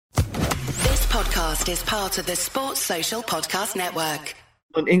podcast is part of the Sports Social Podcast Network.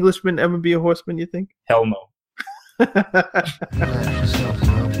 Will an Englishman ever be a horseman, you think? Hell no.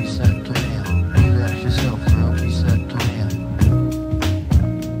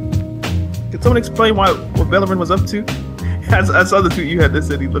 Can someone explain what Bellerin was up to? I saw the tweet you had that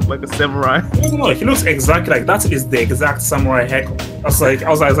said he looked like a samurai. No, he looks exactly like that. Is the exact samurai haircut. I was like,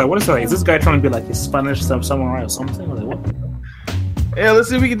 what is that? Is this guy trying to be like a Spanish samurai or something? I was like, what? Yeah, let's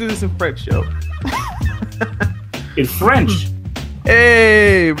see if we can do this in French, yo. In French?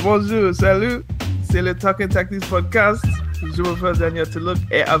 Hey, bonjour, salut. C'est le Talking Tactics podcast. Je m'appelle Daniel Toulouk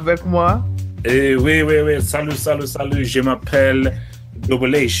et avec moi. Oui. Salut. Je m'appelle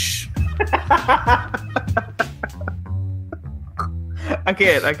Double H. I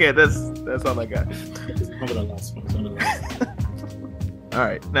can't. That's all I got. All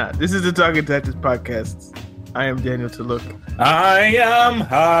right, now this is the Talking Tactics podcast. I am Daniel Toulouk. I am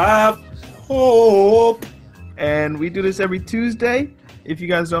Have Hope. And we do this every Tuesday. If you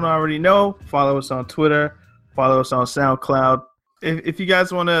guys don't already know, follow us on Twitter, follow us on SoundCloud. If you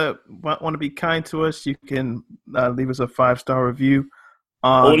guys want to be kind to us, you can leave us a 5-star review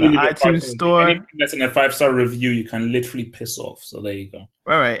on the iTunes store. Anything that's in a 5-star review, you can literally piss off. So there you go.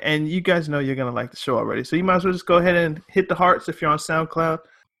 All right, and you guys know you're gonna like the show already, so you might as well just go ahead and hit the hearts if you're on SoundCloud.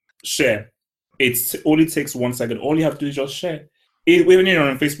 Share. It only takes 1 second. All you have to do is just share. When you're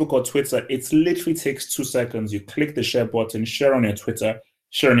on Facebook or Twitter, it literally takes 2 seconds. You click the share button, share on your Twitter,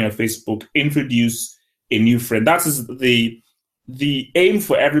 share on your Facebook, introduce a new friend. That is the aim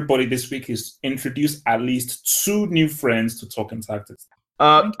for everybody this week, is introduce at least 2 new friends to Talking Tactics.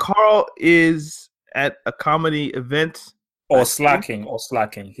 Carl is at a comedy event. Or slacking.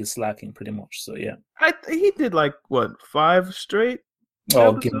 He's slacking pretty much. So yeah. He did 5 straight?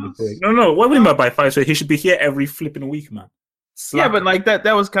 Oh, give me a break. No. What do you mean by 5 straight? He should be here every flipping week, man. Slacking. Yeah, but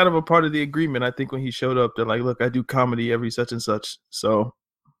that was kind of a part of the agreement. I think when he showed up, they're like, "Look, I do comedy every such and such." So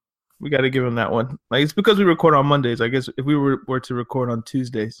we got to give him that one. It's because we record on Mondays. I guess if we were to record on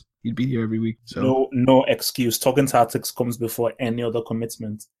Tuesdays, he'd be here every week. So no excuse. Talking Tactics comes before any other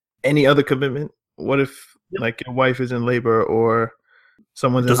commitment. Any other commitment? What if your wife is in labor or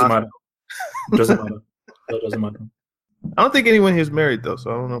someone's in hospital? Doesn't matter. That doesn't matter. I don't think anyone here is married though,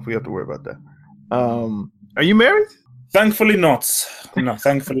 so I don't know if we have to worry about that. Are you married? Thankfully not. No,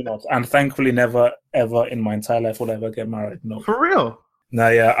 thankfully not. And thankfully never, ever in my entire life will I ever get married. No. For real? Nah,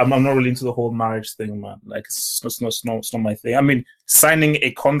 yeah, I'm not really into the whole marriage thing, man. It's not my thing. I mean, signing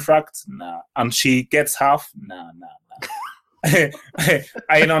a contract, nah. And she gets half, nah. I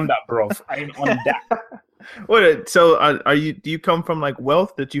ain't on that, bro. I ain't on that. What? So, are you? Do you come from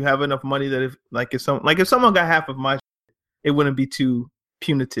wealth that you have enough money that if someone got half of my, it wouldn't be too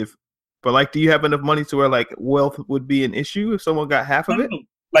punitive. But do you have enough money to where wealth would be an issue if someone got half of it? Do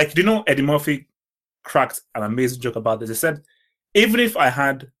you know Eddie Murphy cracked an amazing joke about this? He said, even if I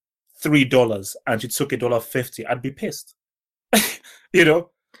had $3 and she took $1.50, I'd be pissed. You know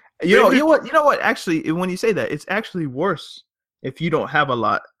what? Actually, when you say that, it's actually worse if you don't have a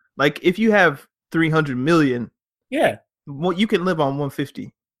lot. If you have 300 million, yeah, well, you can live on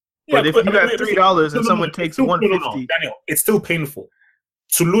 150. But if you got $3 and someone takes 150, Daniel, it's still painful.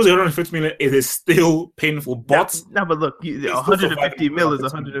 To lose 150 million, it is still painful. But but look, 150 mil is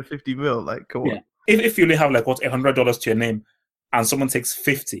 150 mil. Come on. If you only have $100 to your name, and someone takes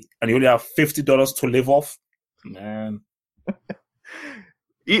 50, and you only have $50 to live off, man.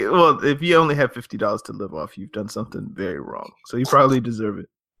 Well, if you only have $50 to live off, you've done something very wrong. So you probably deserve it.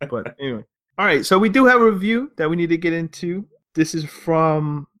 But anyway, all right. So we do have a review that we need to get into. This is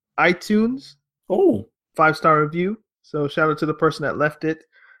from iTunes. Oh, 5-star review. So shout out to the person that left it.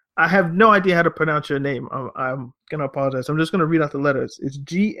 I have no idea how to pronounce your name. I'm going to apologize. I'm just going to read out the letters. It's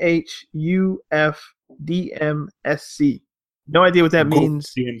GHUFDMSC. No idea what that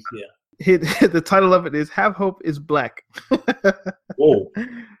means. Yeah. The title of it is Have Hope is Black. Whoa.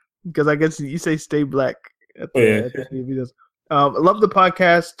 Because I guess you say stay black. At the videos. I love the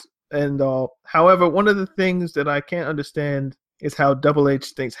podcast and all. However, one of the things that I can't understand is how Double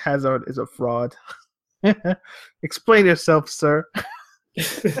H thinks Hazard is a fraud. Explain yourself, sir.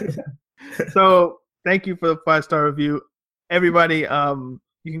 So thank you for the 5-star review, everybody. You can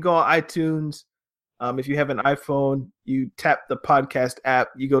go on iTunes. If you have an iPhone, you tap the podcast app,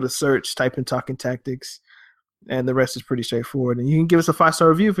 you go to search, type in Talking Tactics, and the rest is pretty straightforward. And you can give us a 5-star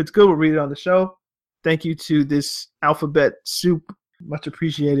review. If it's good, we'll read it on the show. Thank you to this alphabet soup, much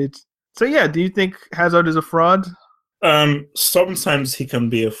appreciated. So yeah, do you think Hazard is a fraud? Sometimes he can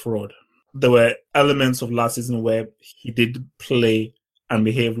be a fraud. There were elements of last season where he did play and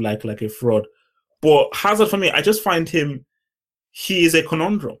behave like a fraud. But Hazard, for me, I just find he is a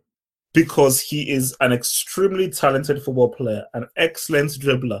conundrum. because he is an extremely talented football player, an excellent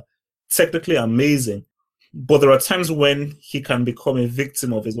dribbler, technically amazing. But there are times when he can become a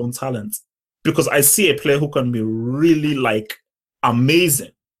victim of his own talent. Because I see a player who can be really like amazing,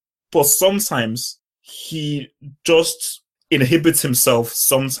 but sometimes he just inhibits himself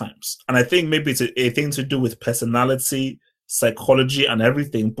sometimes. And I think maybe it's a thing to do with personality, psychology, and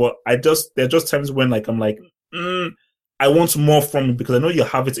everything. But there are just times when like I'm like, I want more from him because I know you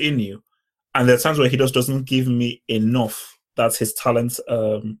have it in you. And there are times where he just doesn't give me enough that his talent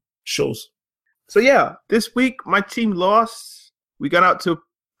shows. So yeah, this week my team lost. We got out to a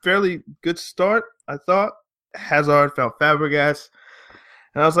fairly good start, I thought. Hazard found Fabregas.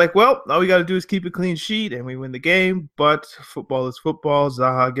 And I was like, well, all we got to do is keep a clean sheet and we win the game. But football is football.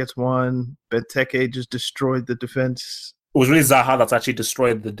 Zaha gets one. Benteke just destroyed the defense. It was really Zaha that actually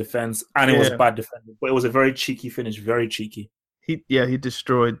destroyed the defense, and it was bad defending. But it was a very cheeky finish, very cheeky. He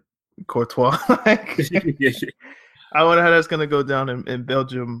destroyed Courtois. I wonder how that's going to go down in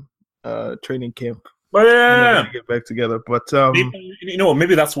Belgium training camp. But yeah, get back together. But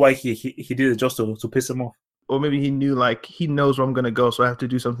maybe that's why he did it just to piss him off. Or maybe he knew, like, he knows where I'm going to go, so I have to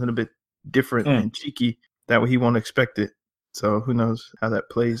do something a bit different and cheeky. That way he won't expect it. So who knows how that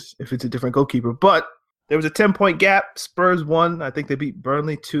plays if it's a different goalkeeper. But there was a 10-point gap. Spurs won. I think they beat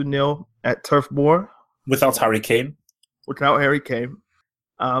Burnley 2-0 at Turf Moor. Without Harry Kane.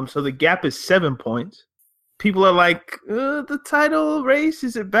 So the gap is 7 points. People are like, the title race,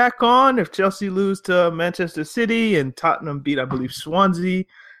 is it back on? If Chelsea lose to Manchester City and Tottenham beat, I believe, Swansea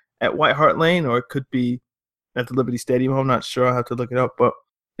at White Hart Lane, or it could be at the Liberty Stadium. I'm not sure. I'll have to look it up. But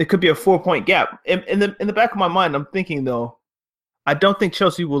it could be a 4-point gap. In the back of my mind, I'm thinking, though, I don't think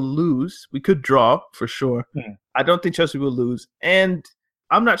Chelsea will lose. We could draw, for sure. I don't think Chelsea will lose. And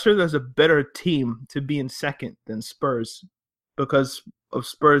I'm not sure there's a better team to be in second than Spurs because of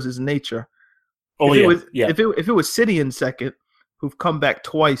Spurs' nature. If it was City in second, who've come back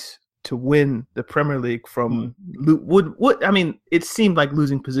twice to win the Premier League from it seemed like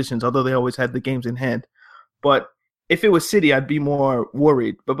losing positions, although they always had the games in hand. But if it was City, I'd be more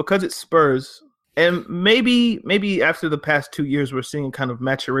worried. But because it's Spurs, and maybe after the past 2 years, we're seeing a kind of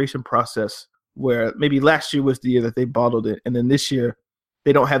maturation process where maybe last year was the year that they bottled it, and then this year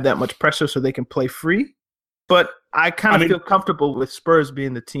they don't have that much pressure, so they can play free. But I kind of feel comfortable with Spurs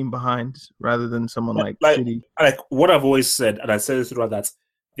being the team behind rather than someone like City. Like what I've always said, and I said this throughout, that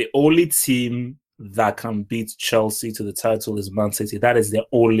the only team that can beat Chelsea to the title is Man City. That is their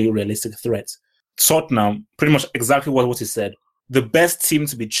only realistic threat. Tottenham, pretty much exactly what he said. The best team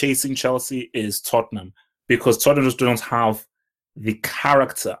to be chasing Chelsea is Tottenham because Tottenham just don't have the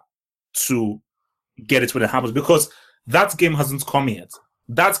character to get it when it happens because that game hasn't come yet.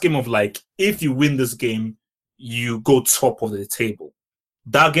 That game of like, if you win this game, you go top of the table.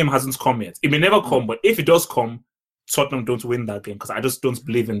 That game hasn't come yet. It may never come, but if it does come, Tottenham don't win that game because I just don't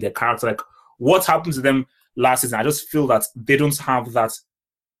believe in their character. Like what happened to them last season, I just feel that they don't have that.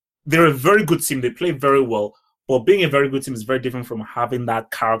 They're a very good team. They play very well. But being a very good team is very different from having that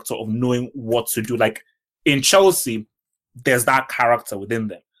character of knowing what to do. Like in Chelsea, there's that character within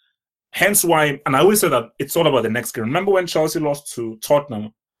them. Hence why, and I always say that it's all about the next game. Remember when Chelsea lost to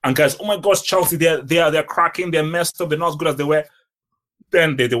Tottenham? And guys, oh my gosh, Chelsea, they're cracking, they're messed up, they're not as good as they were.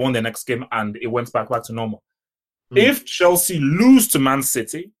 Then they won their next game and it went back to normal. If Chelsea lose to Man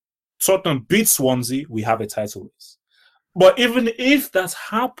City, Tottenham beat Swansea, we have a title race. But even if that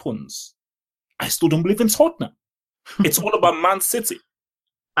happens, I still don't believe in Tottenham. It's all about Man City.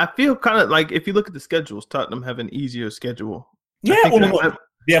 I feel kind of like if you look at the schedules, Tottenham have an easier schedule. Yeah,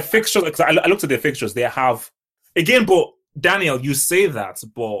 their fixtures, I looked at their fixtures, they have, again, but Daniel, you say that,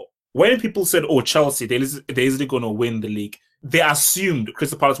 but when people said, oh, Chelsea, they're easily going to win the league, they assumed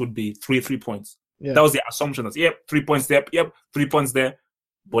Crystal Palace would be 3 points. Yeah. That was the assumption. That 3 points there, 3 points there.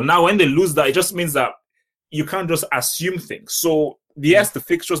 But now when they lose that, it just means that you can't just assume things. So, yes, the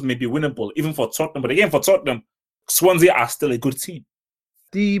fixtures may be winnable, even for Tottenham. But again, for Tottenham, Swansea are still a good team.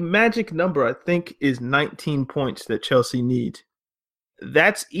 The magic number, I think, is 19 points that Chelsea need.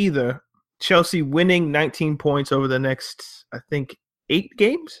 That's either Chelsea winning 19 points over the next, I think, 8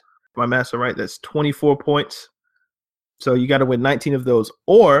 games. If my maths are right, that's 24 points. So you got to win 19 of those.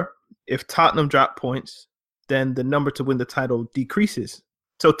 Or if Tottenham drop points, then the number to win the title decreases.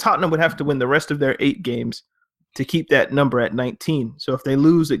 So Tottenham would have to win the rest of their 8 games to keep that number at 19. So if they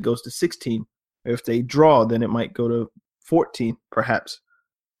lose, it goes to 16. If they draw, then it might go to 14, perhaps.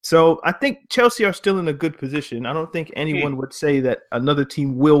 So I think Chelsea are still in a good position. I don't think anyone would say that another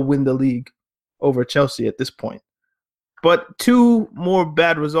team will win the league over Chelsea at this point. But 2 more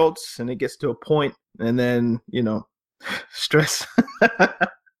bad results, and it gets to a point, and then, stress.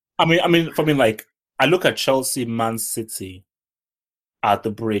 For me, like I look at Chelsea, Man City at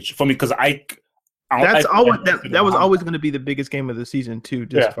the bridge. For me, because that was always going to be the biggest game of the season too.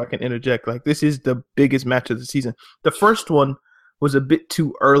 If I can interject, like this is the biggest match of the season. The first one was a bit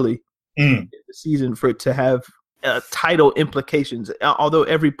too early in the season for it to have title implications. Although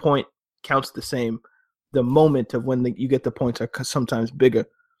every point counts the same, the moment of when you get the points are sometimes bigger.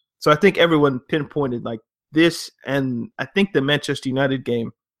 So I think everyone pinpointed like this, and I think the Manchester United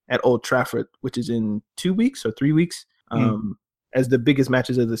game at Old Trafford, which is in 2 weeks or 3 weeks, as the biggest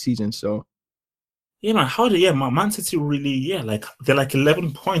matches of the season. So. Yeah, man, Man City really, like they're like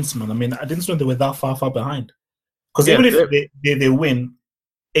 11 points, man. I mean, I didn't know they were that far behind. Because even if they win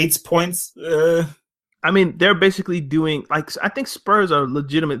 8 points, I mean, they're basically doing like I think Spurs are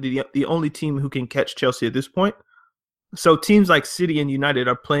legitimately the only team who can catch Chelsea at this point. So teams like City and United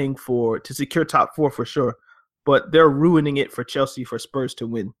are playing to secure top 4 for sure, but they're ruining it for Chelsea for Spurs to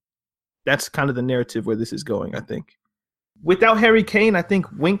win. That's kind of the narrative where this is going, I think. Without Harry Kane, I think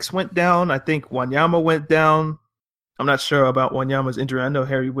Winks went down. I think Wanyama went down. I'm not sure about Wanyama's injury. I know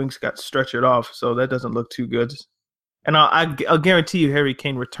Harry Winks got stretchered off, so that doesn't look too good. And I'll guarantee you Harry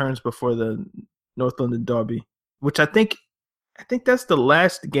Kane returns before the North London Derby, which I think that's the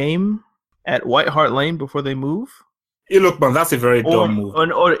last game at White Hart Lane before they move. Hey, look, man, that's a very dumb move.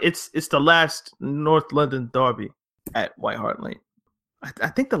 Or it's the last North London Derby at White Hart Lane. I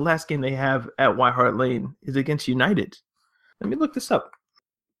think the last game they have at White Hart Lane is against United. Let me look this up.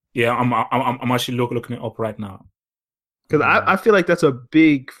 Yeah, I'm actually looking it up right now. Because I feel like that's a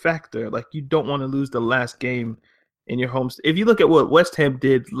big factor. Like you don't want to lose the last game in your home. If you look at what West Ham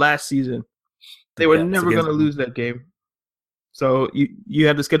did last season, they were never going to lose that game. So you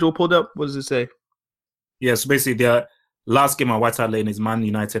have the schedule pulled up. What does it say? Yeah, so basically their last game at White Hart Lane is Man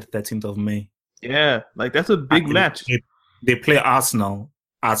United, 13th of May. Yeah, like that's a big match. They play Arsenal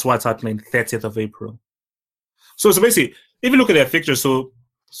at White Hart Lane, 30th of April. So basically, if you look at their fixtures, so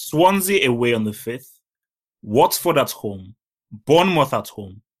Swansea away on the 5th, Watford at home, Bournemouth at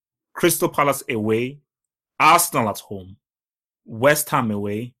home, Crystal Palace away, Arsenal at home, West Ham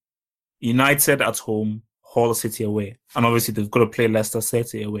away, United at home, Hull City away. And obviously they've got to play Leicester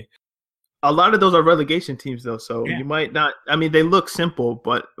City away. A lot of those are relegation teams though, so you might not – I mean, they look simple,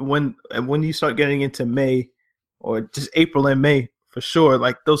 but when you start getting into May or just April and May, for sure,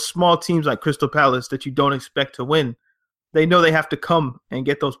 like those small teams like Crystal Palace that you don't expect to win, they know they have to come and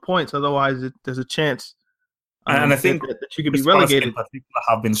get those points. Otherwise, there's a chance and I think that you could be relegated. In particular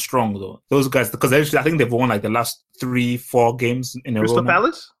have been strong, though. Those guys, because I think they've won like the last 3-4 games in a row. Crystal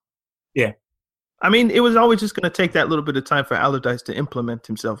Palace? Yeah. I mean, it was always just going to take that little bit of time for Allardyce to implement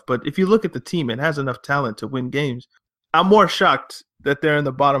himself. But if you look at the team, it has enough talent to win games. I'm more shocked that they're in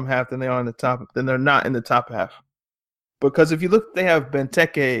the bottom half than they are in the top, than they're not in the top half. Because if you look, they have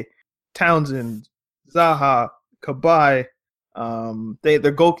Benteke, Townsend, Zaha, Kabay.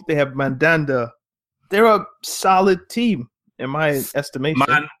 They have Mandanda. They're a solid team in my estimation.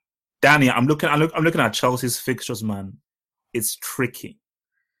 Man, Danny, I'm looking at Chelsea's fixtures, man. It's tricky.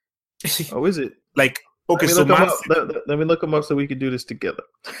 Oh, is it? Like, okay, let me look them up so we can do this together.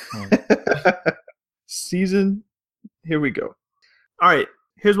 Season, here we go. All right,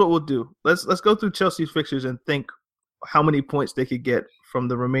 here's what we'll do. Let's go through Chelsea's fixtures and think how many points they could get from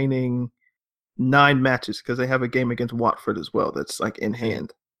the remaining 9 matches, because they have a game against Watford as well that's like in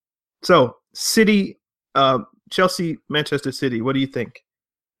hand. So City, Chelsea, Manchester City. What do you think?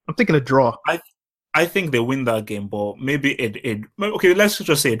 I'm thinking a draw. I think they win that game, but maybe okay, let's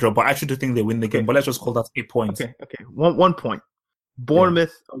just say a draw, but I actually do think they win the game, but let's just call that 8 points. Okay. 1 point.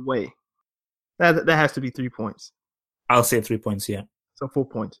 Bournemouth away. That has to be 3 points. I'll say 3 points, yeah. So 4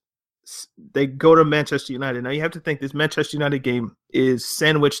 points. They go to Manchester United. Now you have to think this Manchester United game is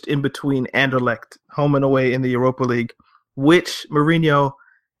sandwiched in between Anderlecht, home and away in the Europa League, which Mourinho,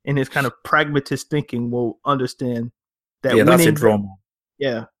 in his kind of pragmatist thinking, will understand that winning. That's a draw.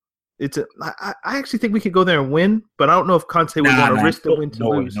 Yeah. I actually think we could go there and win, but I don't know if Conte would want to risk the win to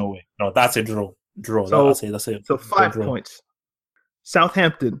lose. No way. No, that's a draw. That's it. So 5 points.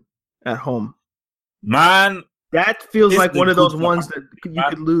 Southampton at home. Man. That feels like one of those ones that you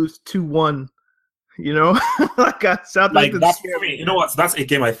could lose 2-1, you know? Like Southampton. You know what? That's a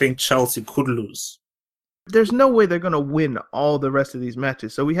game I think Chelsea could lose. There's no way they're going to win all the rest of these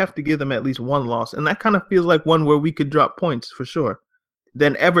matches, so we have to give them at least 1 loss, and that kind of feels like one where we could drop points for sure.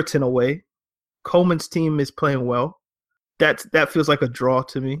 Then Everton away. Coleman's team is playing well. That feels like a draw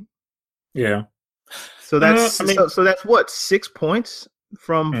to me. Yeah. So that's so that's what, 6 points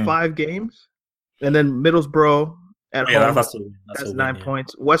from 5 games, and then Middlesbrough at home. That's 9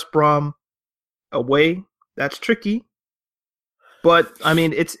 points. West Brom away. That's tricky. But I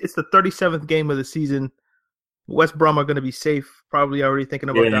mean, it's the 37th game of the season. West Brom are going to be safe, probably already thinking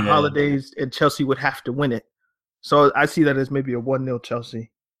about their holidays, and Chelsea would have to win it. So I see that as maybe a 1-0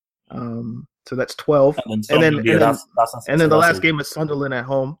 Chelsea. So that's 12. And then the last game is Sunderland at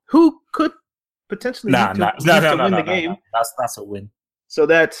home, who could potentially win the game. That's a win. So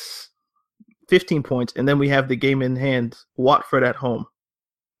that's 15 points. And then we have the game in hand, Watford at home.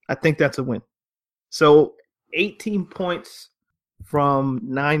 I think that's a win. So 18 points from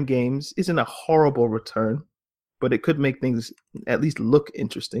 9 games isn't a horrible return, but it could make things at least look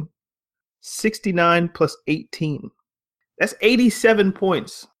interesting. 69 plus 18. That's 87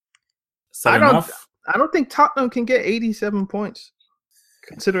 points. I don't think Tottenham can get 87 points,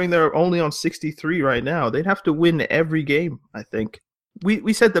 considering they're only on 63 right now. They'd have to win every game, I think.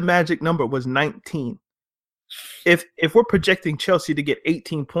 We said the magic number was 19. If we're projecting Chelsea to get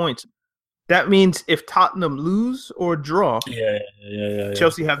 18 points, that means if Tottenham lose or draw,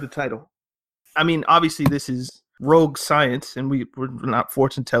 Chelsea have the title. I mean, obviously this is rogue science, and we're not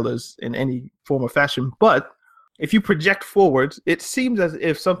fortune tellers in any form or fashion, but if you project forward, it seems as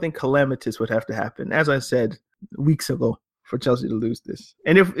if something calamitous would have to happen, as I said weeks ago, for Chelsea to lose this.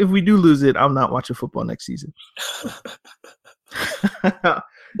 And if we do lose it, I'm not watching football next season. I'm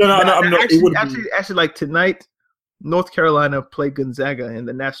not. Actually, like tonight, North Carolina play Gonzaga in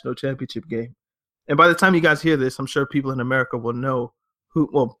the national championship game. And by the time you guys hear this, I'm sure people in America will know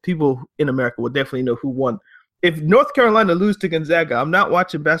people in America will definitely know who won. If North Carolina lose to Gonzaga, I'm not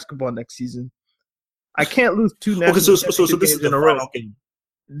watching basketball next season. I can't lose 2 national championship games in a row. Game.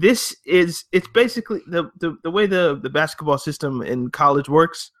 It's basically the way the basketball system in college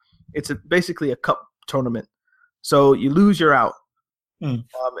works. It's basically a cup tournament. So you lose, you're out. In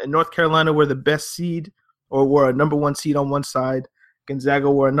North Carolina, we're the best seed, or we're a number 1 seed on one side.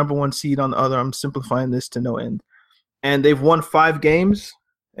 Gonzaga were a number 1 seed on the other. I'm simplifying this to no end. And they've won 5 games,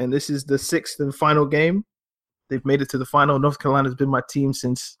 and this is the 6th and final game. They've made it to the final. North Carolina's been my team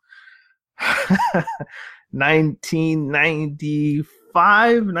since 1995,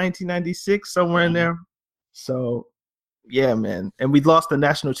 1996, somewhere in there. So, yeah, man. And we lost the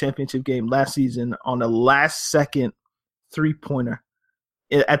national championship game last season on a last-second three-pointer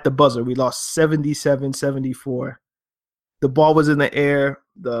at the buzzer. We lost 77-74. The ball was in the air.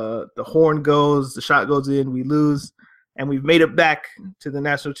 The horn goes. The shot goes in. We lose. And we've made it back to the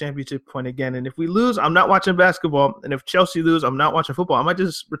national championship point again. And if we lose, I'm not watching basketball. And if Chelsea lose, I'm not watching football. I might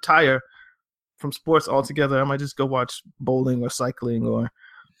just retire from sports altogether. I might just go watch bowling or cycling or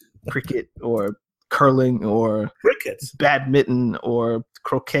cricket or curling or badminton or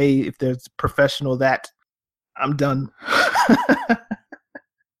croquet. If there's professional that, I'm done. I'll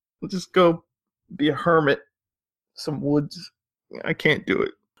just go be a hermit, some woods. I can't do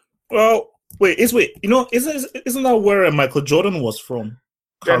it. Well, isn't that where Michael Jordan was from?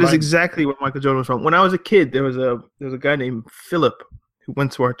 That is exactly where Michael Jordan was from. When I was a kid, there was a guy named Philip who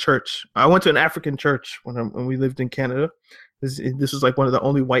went to our church. I went to an African church when we lived in Canada. This was like one of the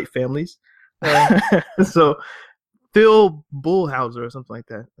only white families. So Phil Bullhauser or something like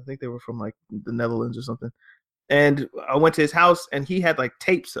that. I think they were from like the Netherlands or something. And I went to his house, and he had like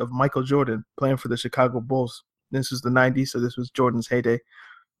tapes of Michael Jordan playing for the Chicago Bulls. This was the 90s, so this was Jordan's heyday.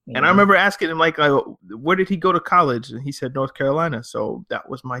 And I remember asking him, like, where did he go to college? And he said North Carolina. So that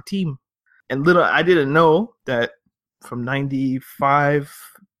was my team. And I didn't know that from 95,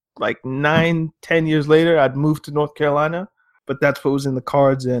 like 9-10 years later, I'd moved to North Carolina. But that's what was in the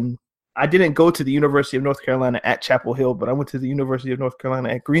cards. And I didn't go to the University of North Carolina at Chapel Hill, but I went to the University of North Carolina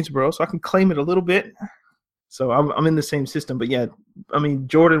at Greensboro, so I can claim it a little bit. So I'm in the same system. But, yeah, I mean,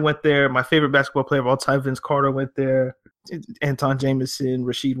 Jordan went there. My favorite basketball player of all time, Vince Carter, went there. Anton Jameson,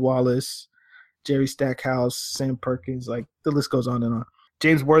 Rasheed Wallace, Jerry Stackhouse, Sam Perkins, like the list goes on and on.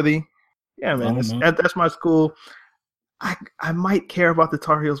 James Worthy, yeah, man, that's my school. I might care about the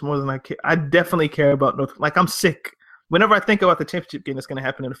Tar Heels more than I care. I definitely care about North. Like, I'm sick. Whenever I think about the championship game that's going to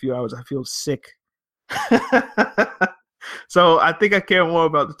happen in a few hours, I feel sick. So I think I care more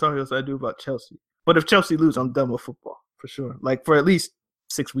about the Tar Heels than I do about Chelsea. But if Chelsea lose, I'm done with football for sure. Like for at least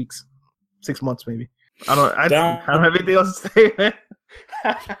 6 weeks, 6 months maybe. I don't have anything else to say, man.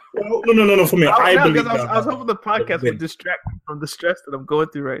 No. For me, I believe that. I was hoping the podcast would distract me from the stress that I'm going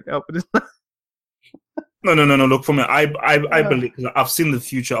through right now, but it's not. No. Look, for me, I believe. I've seen the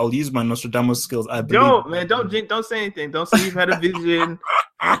future. I'll use my Nostradamus skills. I believe. Don't say anything. Don't say you've had a vision.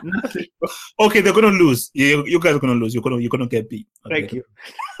 Nothing. Okay, they're gonna lose. You guys are gonna lose. You're gonna get beat. Okay. Thank you.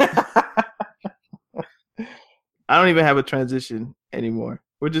 I don't even have a transition anymore.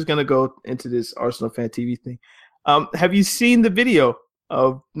 We're just going to go into this Arsenal Fan TV thing. Have you seen the video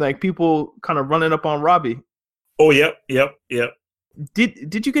of like people kind of running up on Robbie? Oh, yep.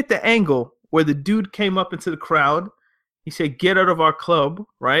 Did you get the angle where the dude came up into the crowd? He said, "Get out of our club,"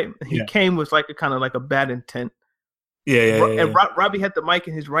 right? He came with like a kind of like a bad intent. And Robbie had the mic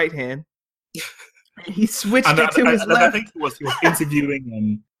in his right hand. He switched it to his left. I think he was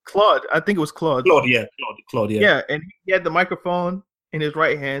interviewing Claude. I think it was Claude. Claude, yeah. Yeah, and he had the microphone in his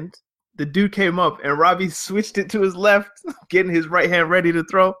right hand. The dude came up, and Robbie switched it to his left, getting his right hand ready to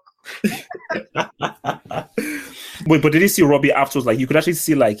throw. Wait, but did you see Robbie afterwards? Like, you could actually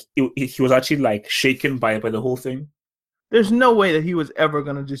see, like, he was actually, like, shaken by the whole thing. There's no way that he was ever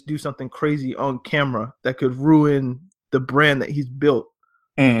going to just do something crazy on camera that could ruin the brand that he's built.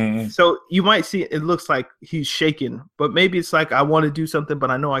 So you might see it looks like he's shaking, but maybe it's like, I want to do something, but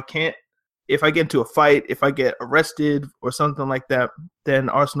I know I can't. If I get into a fight, if I get arrested or something like that, then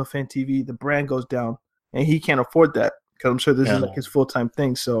Arsenal Fan TV, the brand goes down, and he can't afford that because I'm sure this is like his full-time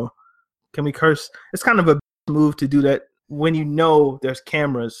thing. So can we curse? It's kind of a move to do that when you know there's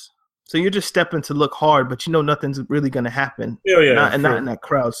cameras. So you're just stepping to look hard, but you know nothing's really going to happen. Not in that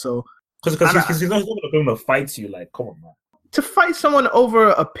crowd. So because he's not going to fight you. Like, come on, man. To fight someone over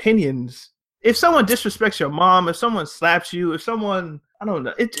opinions. If someone disrespects your mom, if someone slaps you, if someone, I don't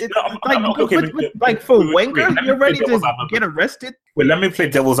know, for Wenger, you're ready to get arrested. Wait, let me play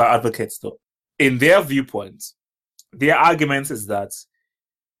devil's advocate though. In their viewpoints, their argument is that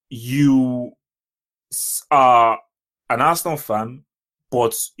you are an Arsenal fan,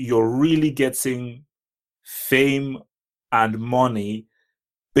 but you're really getting fame and money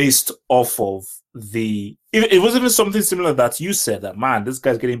based off of it was even something similar that you said that, man, this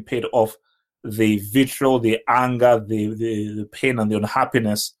guy's getting paid off the vitriol, the anger, the pain and the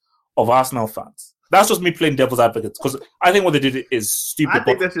unhappiness of Arsenal fans. That's just me playing devil's advocate because I think what they did is stupid. I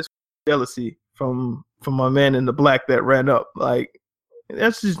think that's just jealousy from my man in the black that ran up. Like,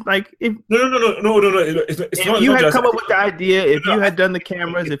 that's just like if no. It's not, you had come up with the idea, if you had done the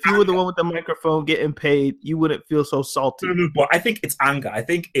cameras, if you were the one with the microphone getting paid, you wouldn't feel so salty. But I think it's anger. I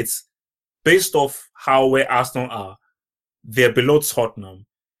think it's based off where Arsenal are. They're below Tottenham.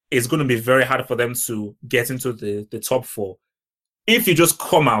 It's going to be very hard for them to get into the top four. If you just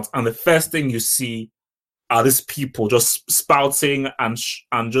come out and the first thing you see are these people just spouting and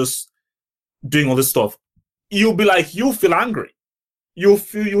just doing all this stuff, you'll feel angry. You'll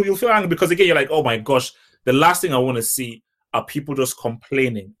feel angry because again, you're like, oh my gosh, the last thing I want to see are people just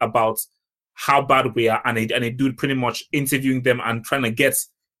complaining about how bad we are, and a dude pretty much interviewing them and trying to get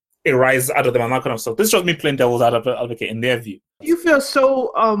a rise out of them and that kind of stuff. This is just me playing devil's advocate in their view. You feel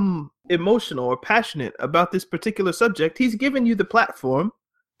so emotional or passionate about this particular subject. He's given you the platform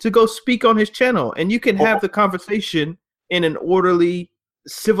to go speak on his channel, and you can have the conversation in an orderly,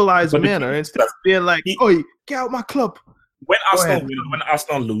 civilized manner instead of being like, "Oi, get out my club." When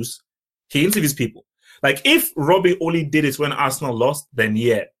Arsenal lose, he interviews people. Like, if Robbie only did it when Arsenal lost, then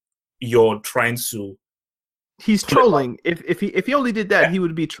yeah, you're trying to. He's trolling. If he only did that, he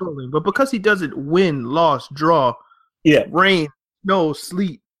would be trolling. But because he doesn't win, loss, draw, rain, snow,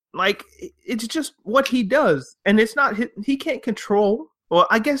 sleet, like, it's just what he does, and it's not he can't control. Well,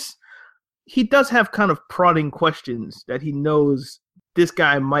 I guess he does have kind of prodding questions that he knows this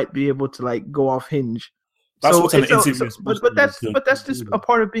guy might be able to like go off hinge. That's what an interview is. But that's just a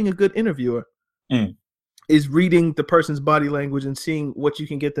part of being a good interviewer. Is reading the person's body language and seeing what you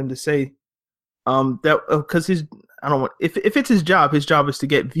can get them to say. Because if it's his job is to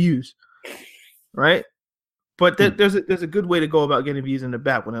get views, right? But there's a good way to go about getting views in a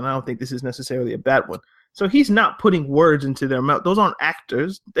bad one, and I don't think this is necessarily a bad one. So he's not putting words into their mouth. Those aren't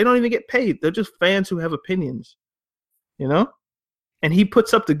actors. They don't even get paid. They're just fans who have opinions, you know? And he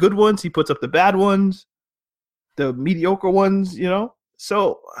puts up the good ones. He puts up the bad ones, the mediocre ones, you know?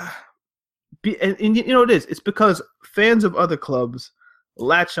 So, and you know it is. It's because fans of other clubs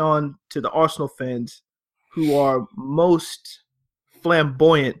latch on to the Arsenal fans who are most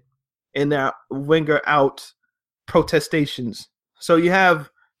flamboyant in their Wenger out protestations. So you have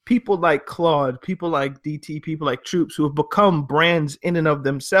people like Claude, people like DT, people like Troops who have become brands in and of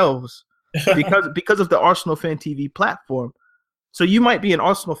themselves because of the Arsenal Fan TV platform. So you might be an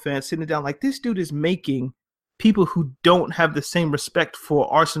Arsenal fan sitting down like, this dude is making people who don't have the same respect for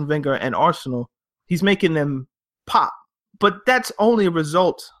Arsene Wenger and Arsenal, he's making them pop. But that's only a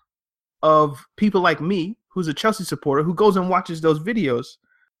result of people like me, who's a Chelsea supporter, who goes and watches those videos.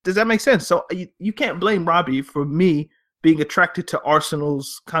 Does that make sense? So you can't blame Robbie for me being attracted to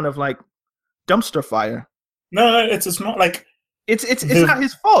Arsenal's kind of like dumpster fire. No, it's not like it's not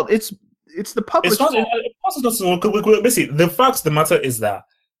his fault. It's the public's fault. Basically, the fact of the matter is that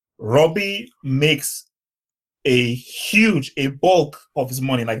Robbie makes a bulk of his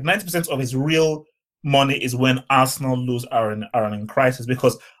money, like 90% of his real money is when Arsenal lose are in crisis,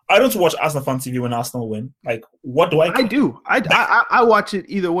 because I don't watch Arsenal fan TV when Arsenal win. Like, what do I? I do. I watch it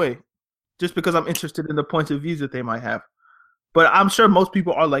either way, just because I'm interested in the points of views that they might have. But I'm sure most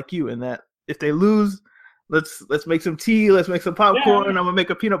people are like you in that if they lose, let's make some tea, let's make some popcorn. I'm gonna make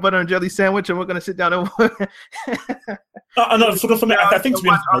a peanut butter and jelly sandwich, and we're gonna sit down and. No. So for me, I think to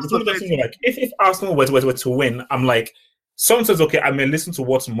be honest, like if Arsenal were to win, I'm like. Someone says, okay, I may listen to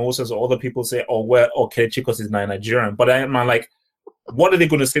what Moses or other people say, or Chicos is Nigerian, but I'm like, what are they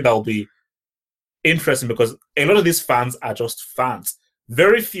going to say that will be interesting? Because a lot of these fans are just fans.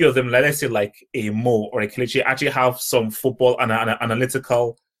 Very few of them, let's say like a Mo or a Kelechi, actually have some football and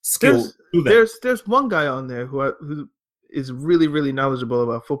analytical skill to them. There's one guy on there who is really, really knowledgeable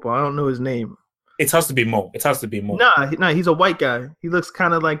about football. I don't know his name. It has to be Mo. Nah, he's a white guy. He looks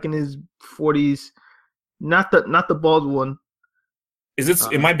kind of like in his 40s. Not the bald one. Is it?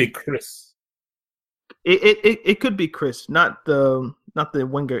 It might be Chris. It could be Chris, not the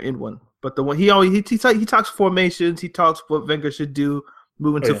Wenger in one, but the one he talks formations. He talks what Wenger should do,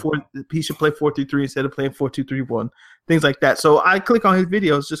 moving to 4. He should play 4-3-3 instead of playing 4-2-3-1, things like that. So I click on his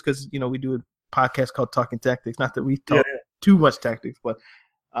videos just because we do a podcast called Talking Tactics. Not that we talk too much tactics, but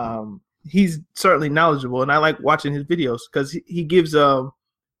he's certainly knowledgeable, and I like watching his videos because he gives a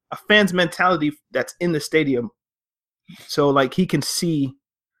fan's mentality that's in the stadium. So like he can see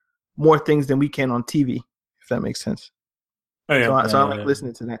more things than we can on TV, if that makes sense. So I like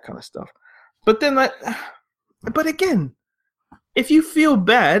listening to that kind of stuff. But then but again, if you feel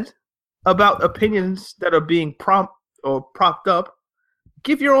bad about opinions that are being propped up,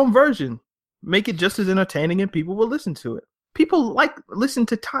 give your own version. Make it just as entertaining and people will listen to it. People listen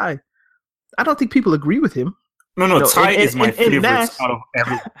to Ty. I don't think people agree with him. No, Ty is my favorite out of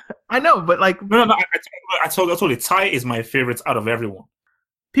everyone. I know, but like... No, I told you, Ty is my favorite out of everyone.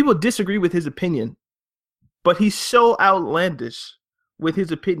 People disagree with his opinion, but he's so outlandish with his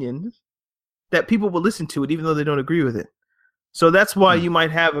opinions that people will listen to it even though they don't agree with it. So that's why you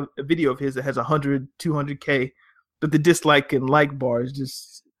might have a video of his that has 100, 200K, but the dislike and like bar is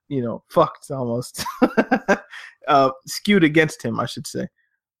just, fucked almost. Skewed against him, I should say.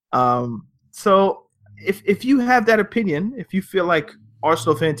 So... If you have that opinion, if you feel like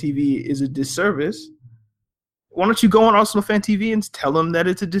Arsenal Fan TV is a disservice, why don't you go on Arsenal Fan TV and tell them that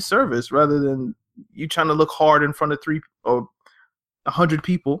it's a disservice rather than you trying to look hard in front of 3 or 100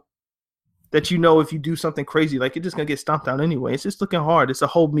 people that if you do something crazy, like you're just going to get stomped out anyway. It's just looking hard. It's a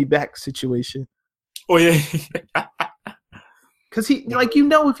hold me back situation. Oh, yeah. Because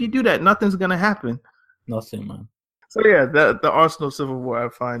if you do that, nothing's going to happen. Nothing, man. So, yeah, the Arsenal Civil War I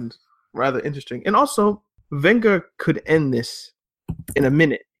find rather interesting. And also, Wenger could end this in a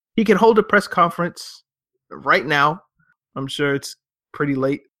minute. He can hold a press conference right now. I'm sure it's pretty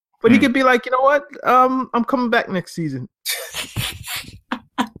late. But he could be like, you know what? I'm coming back next season.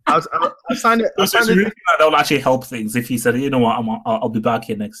 I'll sign it. That will actually help things if he said, you know what, I'll be back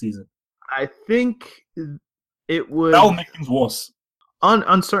here next season. I think it would... That will make things worse.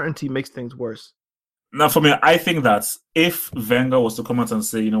 Uncertainty makes things worse. Now, for me, I think that if Wenger was to come out and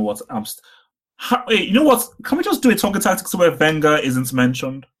say, you know what, you know what, can we just do a Talking Tactics where Wenger isn't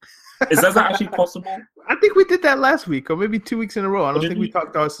mentioned? Is that actually possible? I think we did that last week, or maybe 2 weeks in a row. I don't think we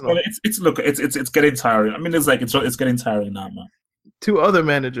talked Arsenal. Well, it's getting tiring. I mean, it's getting tiring now, man. 2 other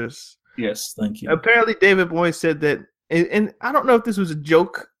managers. Yes, thank you. Apparently, David Moyes said that, and I don't know if this was a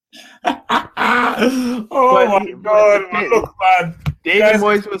joke. Oh my God! Look, man. David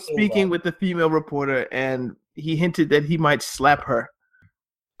Moyes was speaking with the female reporter, and he hinted that he might slap her.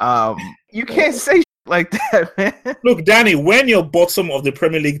 You can't say like that, man. Look, Danny, when you're bottom of the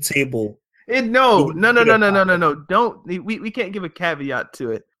Premier League table, no. Don't. We can't give a caveat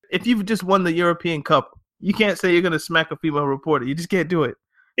to it. If you've just won the European Cup, you can't say you're gonna smack a female reporter. You just can't do it.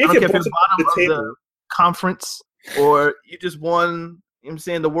 If you're bottom of the conference or you just won, I'm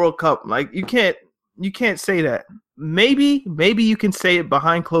saying, the World Cup, like you can't say that. Maybe you can say it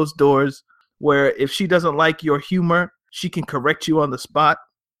behind closed doors, where if she doesn't like your humor, she can correct you on the spot.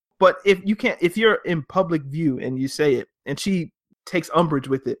 But if you're in public view and you say it and she takes umbrage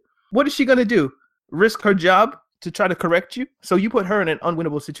with it, what is she going to do? Risk her job to try to correct you? So you put her in an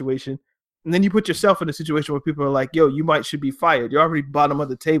unwinnable situation, and then you put yourself in a situation where people are like, yo, should be fired. You're already bottom of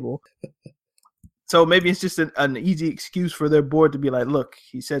the table. So maybe it's just an easy excuse for their board to be like, look,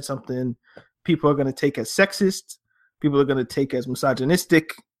 he said something people are going to take as sexist. People are going to take as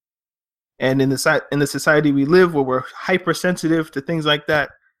misogynistic. And in the society we live, where we're hypersensitive to things like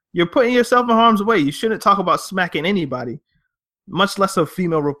that, you're putting yourself in harm's way. You shouldn't talk about smacking anybody, much less a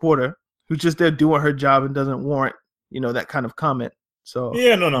female reporter who's just there doing her job and doesn't warrant, that kind of comment. So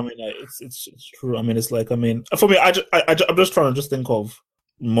yeah, no, I mean, it's true. I mean, it's like, I mean, for me, I'm just trying to just think of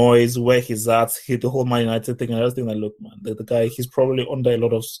Moyes, where he's at, the whole Man United thing, and I just think that, look, man, the guy, he's probably under a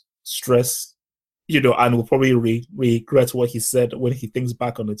lot of stress, and will probably regret what he said when he thinks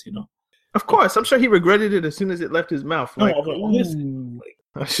back on it, Of course, I'm sure he regretted it as soon as it left his mouth. No, Like, obviously.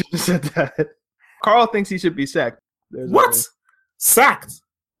 I should have said that. Carl thinks he should be sacked. What? Sacked?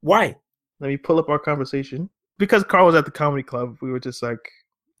 Why? Let me pull up our conversation. Because Carl was at the comedy club, we were just like,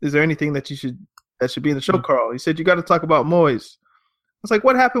 is there anything that should be in the show, Carl? He said, you got to talk about Moyes. I was like,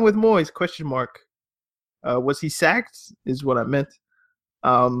 what happened with Moyes? ? Was he sacked? Is what I meant.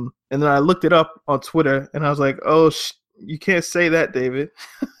 And then I looked it up on Twitter, and I was like, oh, you can't say that, David.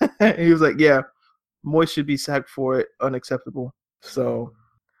 And he was like, yeah, Moyes should be sacked for it. Unacceptable. So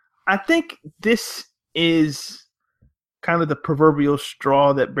I think this is kind of the proverbial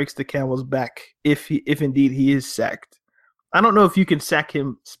straw that breaks the camel's back if indeed he is sacked. I don't know if you can sack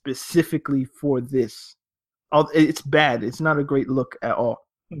him specifically for this. It's bad. It's not a great look at all.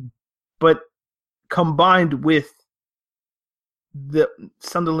 But combined with the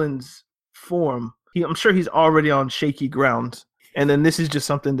Sunderland's form, I'm sure he's already on shaky ground. And then this is just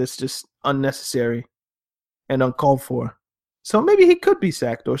something that's just unnecessary and uncalled for. So maybe he could be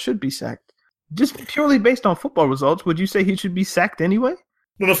sacked or should be sacked. Just purely based on football results, would you say he should be sacked anyway?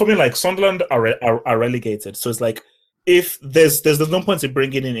 No, for me, like, Sunderland are relegated. So it's like, if there's no point in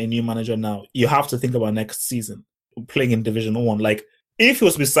bringing in a new manager now, you have to think about next season playing in Division 1. Like, if he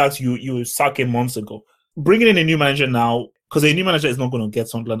was to be sacked, you sack him months ago. Bringing in a new manager now, because a new manager is not going to get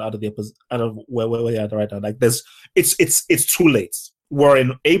Sunderland out of where they are right now. Like, it's too late. We're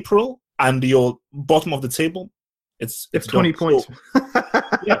in April, and you're bottom of the table. It's 20 points. So,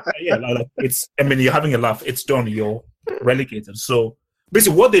 yeah. Like, you're having a laugh. It's done. You're relegated. So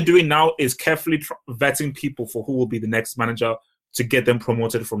basically, what they're doing now is carefully vetting people for who will be the next manager to get them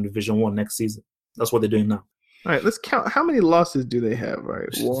promoted from Division 1 next season. That's what they're doing now. All right, let's count. How many losses do they have? All right,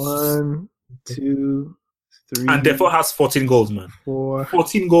 1, 2, 3. And therefore has 14 goals, man. 4,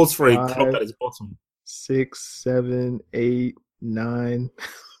 14 goals for 5, a club that is bottom. 6, 7, 8, 9,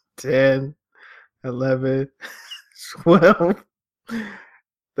 10, 11, 12,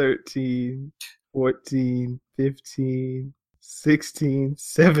 13, 14, 15, 16,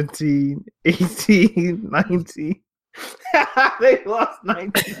 17, 18, 19. They lost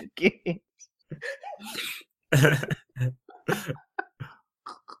 19 games.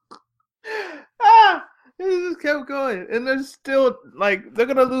 It just kept going. And they're still, like, they're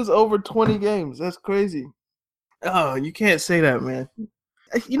going to lose over 20 games. That's crazy. Oh, you can't say that, man.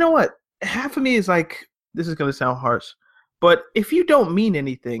 You know what? Half of me is like, this is going to sound harsh, but if you don't mean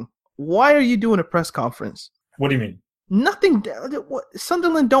anything, why are you doing a press conference? What do you mean? Nothing.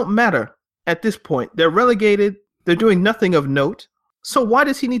 Sunderland don't matter at this point. They're relegated. They're doing nothing of note. So why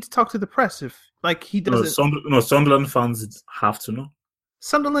does he need to talk to the press if, like, he doesn't? No, Sunderland fans have to know.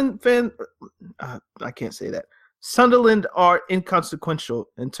 Sunderland fan, I can't say that. Sunderland are inconsequential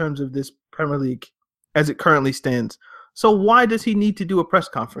in terms of this Premier League as it currently stands. So why does he need to do a press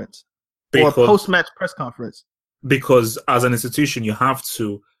conference or a post-match press conference? Because as an institution, you have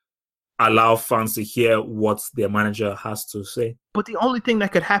to allow fans to hear what their manager has to say. But the only thing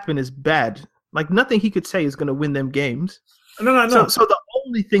that could happen is bad. Like, nothing he could say is going to win them games. No. So the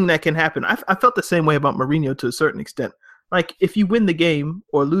only thing that can happen, I felt the same way about Mourinho to a certain extent. Like, if you win the game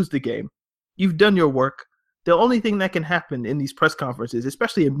or lose the game, you've done your work. The only thing that can happen in these press conferences,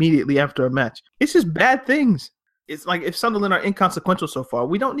 especially immediately after a match, it's just bad things. It's like, if Sunderland are inconsequential so far,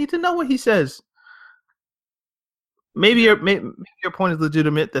 we don't need to know what he says. Maybe your point is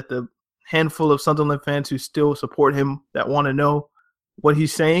legitimate, that the handful of Sunderland fans who still support him that want to know what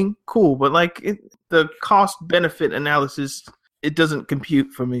he's saying, cool. But like, the cost-benefit analysis, it doesn't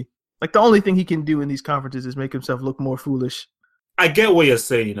compute for me. Like, the only thing he can do in these conferences is make himself look more foolish. I get what you're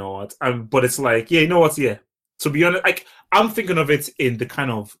saying, you know what? But it's like, yeah, you know what? Yeah. To be honest, like, I'm thinking of it in the kind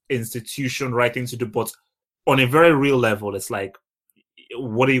of institution right thing to do, but on a very real level, it's like,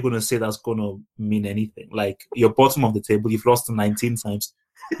 what are you going to say that's going to mean anything? Like, you're bottom of the table, you've lost 19 times,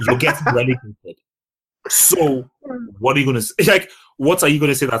 you're getting relegated. So, what are you going to say? Like, what are you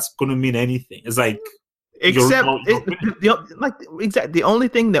going to say that's going to mean anything? It's like, except, the only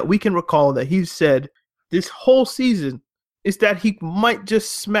thing that we can recall that he said this whole season is that he might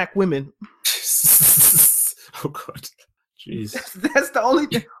just smack women. Oh God, jeez. That's the only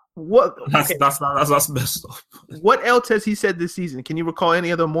thing. What? That's messed up. What else has he said this season? Can you recall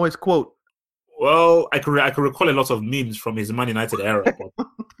any other Moyes quote? Well, I could recall a lot of memes from his Man United era.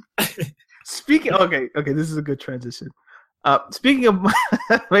 But... Speaking, okay, this is a good transition. Speaking of,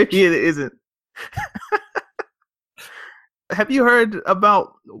 maybe it isn't. have you heard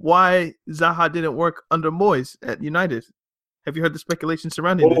about why Zaha didn't work under Moyes at United? Have you heard the speculation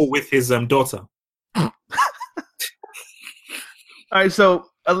surrounding this? with his daughter. All right, so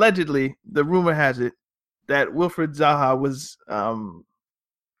allegedly, the rumor has it that Wilfried Zaha was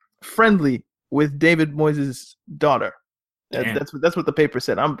friendly with David Moyes' daughter. That's what the paper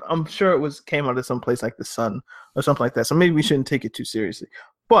said. I'm sure it came out of some place like the Sun or something like that. So maybe we shouldn't take it too seriously.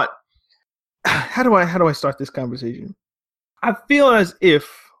 But how do I start this conversation? I feel as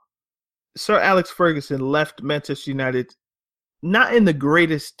if Sir Alex Ferguson left Manchester United not in the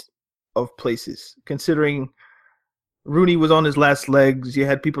greatest of places, considering Rooney was on his last legs. You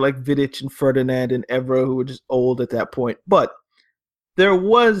had people like Vidic and Ferdinand and Evra who were just old at that point. But there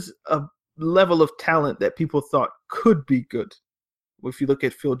was a level of talent that people thought could be good. If you look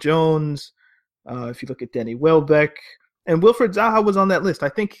at Phil Jones, if you look at Danny Welbeck, and Wilfried Zaha was on that list. I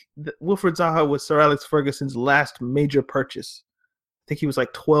think Wilfried Zaha was Sir Alex Ferguson's last major purchase. I think he was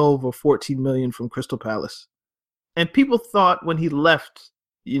like 12 or 14 million from Crystal Palace. And people thought when he left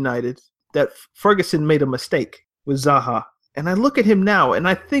United that Ferguson made a mistake with Zaha. And I look at him now and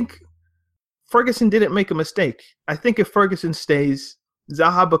I think Ferguson didn't make a mistake. I think if Ferguson stays,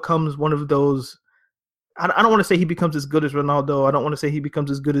 Zaha becomes one of those. I don't want to say he becomes as good as Ronaldo. I don't want to say he becomes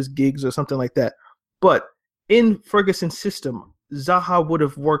as good as Giggs or something like that. But in Ferguson's system, Zaha would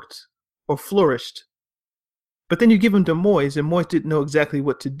have worked or flourished. But then you give him to Moyes, and Moyes didn't know exactly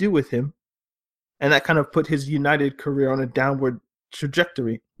what to do with him. And that kind of put his United career on a downward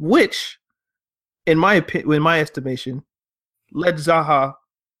trajectory, which, in my estimation, led Zaha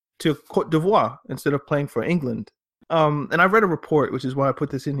to Côte d'Ivoire instead of playing for England. And I read a report, which is why I put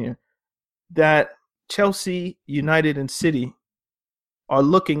this in here, that Chelsea, United, and City are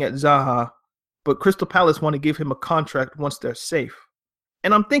looking at Zaha, but Crystal Palace want to give him a contract once they're safe.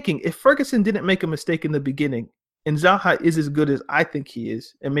 And I'm thinking, if Ferguson didn't make a mistake in the beginning, and Zaha is as good as I think he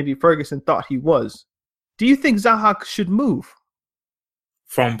is, and maybe Ferguson thought he was, do you think Zaha should move?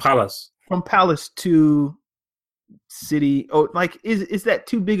 From Palace? From Palace to City? Oh, like, is that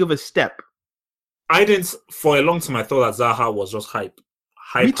too big of a step? I didn't, for a long time, I thought that Zaha was just hype.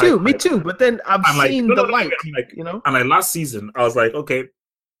 Me too. But then I've seen the light, you know? And like last season, I was like, okay,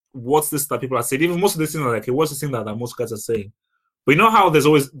 what's this that people are saying? Even most of this thing are like, okay, what's the thing that most guys are saying? But you know how there's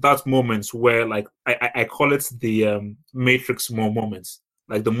always that moments where, like, I call it the Matrix moments.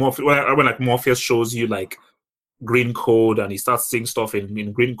 Like the when like Morpheus shows you like green code and he starts seeing stuff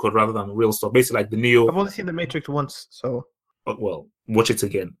in green code rather than real stuff. Basically, like the Neo. I've only seen the Matrix once, so. Oh, well, watch it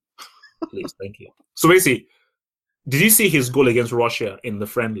again. Please, thank you. So basically, did you see his goal against Russia in the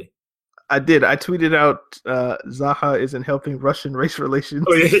friendly? I did. I tweeted out Zaha isn't helping Russian race relations.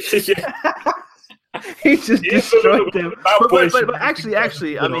 Oh, yeah. He just destroyed them. But actually,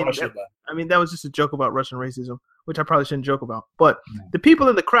 I mean, that was just a joke about Russian racism, which I probably shouldn't joke about. But the people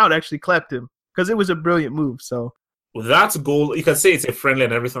in the crowd actually clapped him because it was a brilliant move. So that goal, you can say it's a friendly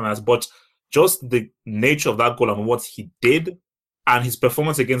and everything else, but just the nature of that goal and what he did and his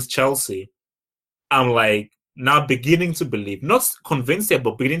performance against Chelsea, I'm like now beginning to believe, not convinced yet,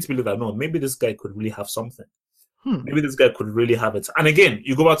 but beginning to believe that no, maybe this guy could really have something. Maybe this guy could really have it. And again,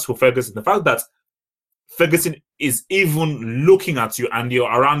 you go back to Ferguson, the fact that Ferguson is even looking at you and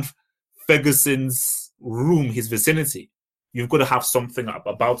you're around Ferguson's room, his vicinity, you've got to have something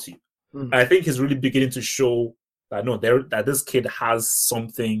about you. And I think he's really beginning to show that no, that this kid has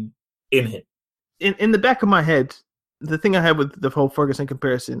something in him. In the back of my head, the thing I had with the whole Ferguson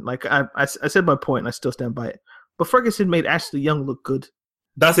comparison, like I said my point and I still stand by it. But Ferguson made Ashley Young look good.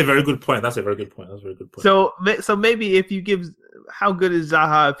 That's a very good point. So maybe if you give, how good is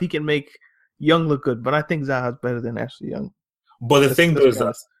Zaha if he can make Young look good? But I think Zaha's better than Ashley Young. But the thing though is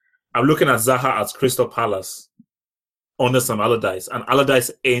that I'm looking at Zaha at Crystal Palace under some Allardyce, and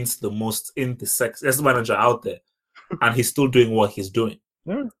Allardyce ain't the most in the sexiest manager out there, and he's still doing what he's doing.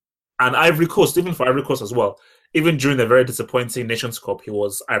 Yeah. And Ivory Coast, even for Ivory Coast as well, even during the very disappointing Nations Cup, he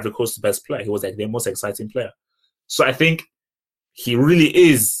was Ivory Coast's best player. He was like their most exciting player. So I think he really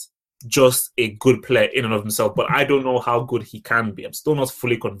is just a good player in and of himself, but I don't know how good he can be. I'm still not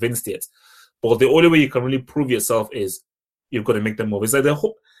fully convinced yet. But the only way you can really prove yourself is you've got to make the move. It's like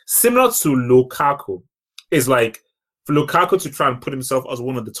similar to Lukaku. It's like for Lukaku to try and put himself as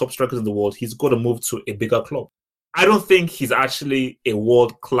one of the top strikers in the world, he's got to move to a bigger club. I don't think he's actually a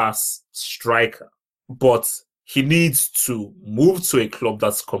world-class striker, but he needs to move to a club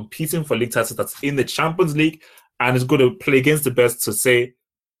that's competing for league titles, that's in the Champions League, and is going to play against the best to say,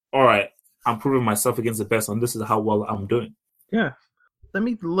 all right, I'm proving myself against the best, and this is how well I'm doing. Yeah. Let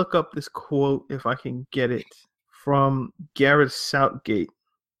me look up this quote if I can get it from Gareth Southgate.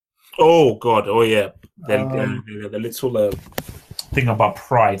 Oh God! Oh yeah, the little thing about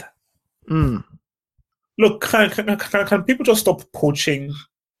pride. Mm. Look, can people just stop poaching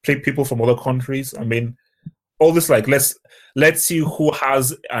people from other countries? I mean, all this like let's see who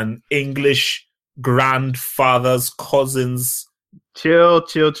has an English grandfather's cousins. Chill.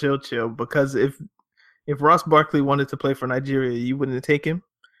 Because if Ross Barkley wanted to play for Nigeria, you wouldn't take him.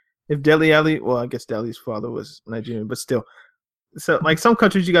 If Dele Alli, well, I guess Dele's father was Nigerian, but still. So, like some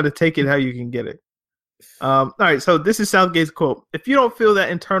countries, you got to take it how you can get it. All right, so this is Southgate's quote. If you don't feel that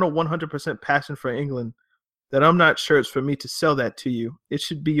internal 100% passion for England, then I'm not sure it's for me to sell that to you. It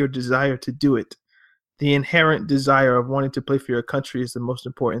should be your desire to do it. The inherent desire of wanting to play for your country is the most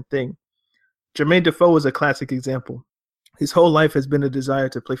important thing. Jermaine Defoe is a classic example. His whole life has been a desire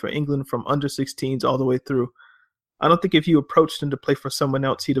to play for England from under 16s all the way through. I don't think if you approached him to play for someone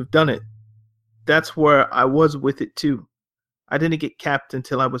else, he'd have done it. That's where I was with it too. I didn't get capped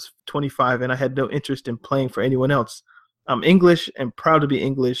until I was 25, and I had no interest in playing for anyone else. I'm English and proud to be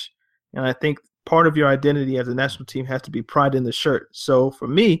English, and I think part of your identity as a national team has to be pride in the shirt. So for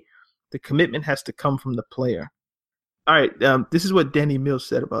me, the commitment has to come from the player. All right, this is what Danny Mills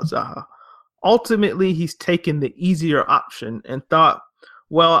said about Zaha. Ultimately, he's taken the easier option and thought,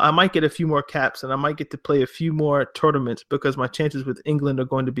 well, I might get a few more caps and I might get to play a few more tournaments because my chances with England are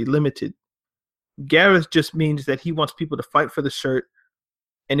going to be limited. Gareth just means that he wants people to fight for the shirt,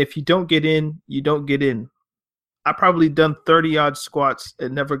 and if you don't get in, you don't get in. I probably done 30-odd squats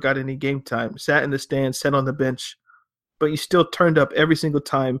and never got any game time, sat in the stands, sat on the bench, but you still turned up every single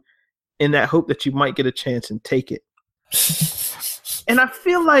time in that hope that you might get a chance and take it. And I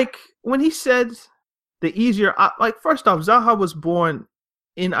feel like when he said the easier, like first off, Zaha was born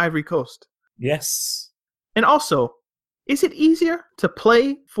in Ivory Coast. Yes. And also, is it easier to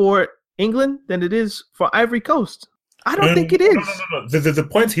play for England than it is for Ivory Coast? I don't think it is. No. The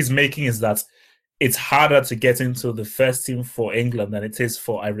point he's making is that it's harder to get into the first team for England than it is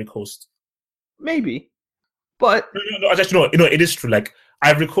for Ivory Coast. Maybe. But no, it is true. Like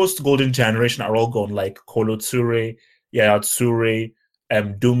Ivory Coast golden generation are all gone, like Kolo Toure, Yaya Toure,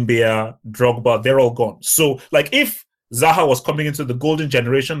 Doumbia, Drogba, they're all gone. So like if Zaha was coming into the golden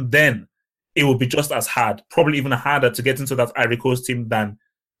generation, then it would be just as hard, probably even harder to get into that Ivory Coast team than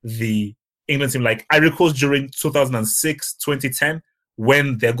the England team. Like Ivory Coast during 2006, 2010,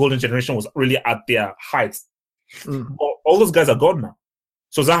 when their golden generation was really at their height. All those guys are gone now.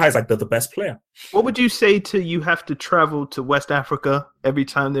 So Zaha is like the best player. What would you say to you have to travel to West Africa every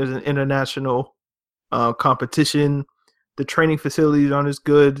time there's an international competition? The training facilities aren't as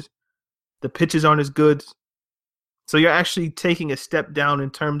good. The pitches aren't as good. So you're actually taking a step down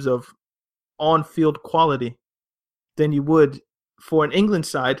in terms of on-field quality than you would for an England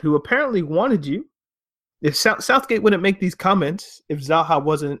side who apparently wanted you. If Southgate wouldn't make these comments if Zaha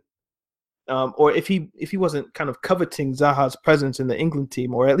wasn't, or if he wasn't kind of coveting Zaha's presence in the England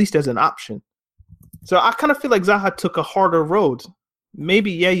team, or at least as an option. So I kind of feel like Zaha took a harder road.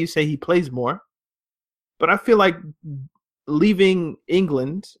 Maybe, yeah, you say he plays more, but I feel like leaving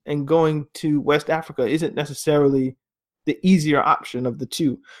England and going to West Africa isn't necessarily the easier option of the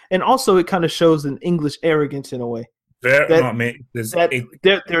two. And also it kind of shows an English arrogance in a way.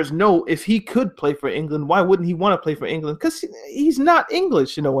 There's no, if he could play for England, why wouldn't he want to play for England? Because he's not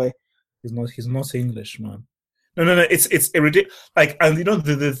English in a way. He's not English, man. No. It's a ridiculous. Like, and you know,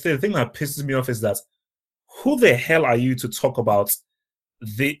 the thing that pisses me off is that who the hell are you to talk about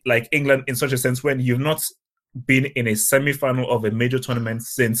England in such a sense when you've not been in a semi-final of a major tournament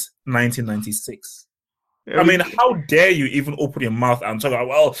since 1996? I mean, how dare you even open your mouth and talk about,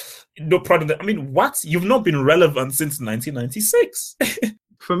 well, no problem. I mean, what? You've not been relevant since 1996.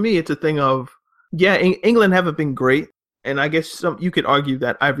 For me, it's a thing of, yeah, England haven't been great. And I guess you could argue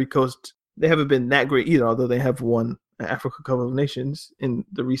that Ivory Coast, they haven't been that great either, although they have won an Africa Cup of Nations in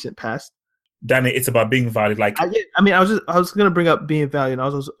the recent past. Danny, it's about being valued. I was going to bring up being valued. And I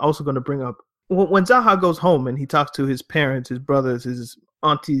was also going to bring up when Zaha goes home and he talks to his parents, his brothers, his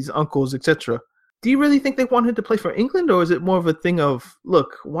aunties, uncles, etc. Do you really think they want him to play for England, or is it more of a thing of,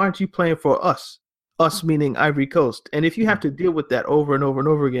 look, why aren't you playing for us? Us meaning Ivory Coast. And if you have to deal with that over and over and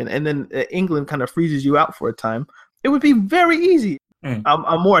over again, and then England kind of freezes you out for a time, it would be very easy.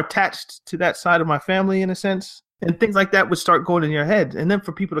 I'm more attached to that side of my family in a sense, and things like that would start going in your head. And then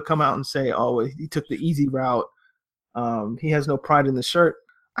for people to come out and say, oh, he took the easy route. He has no pride in the shirt.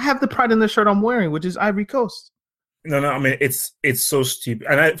 I have the pride in the shirt I'm wearing, which is Ivory Coast. No, I mean, it's so stupid.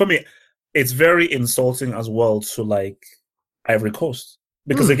 And for me, it's very insulting as well to like Ivory Coast.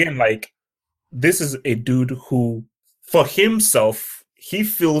 Because again, like, this is a dude who, for himself, he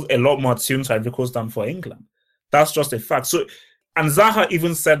feels a lot more tuned to Ivory Coast than for England. That's just a fact. So And Zaha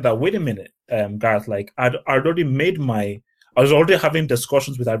even said that, wait a minute, Gareth, like I was already having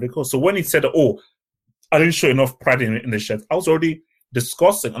discussions with Ivory Coast. So when he said, oh, I didn't show enough pride in the shirt, I was already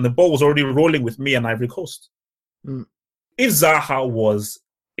discussing, and the ball was already rolling with me and Ivory Coast. Mm. If Zaha was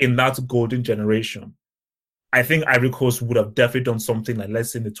in that golden generation, I think Ivory Coast would have definitely done something like,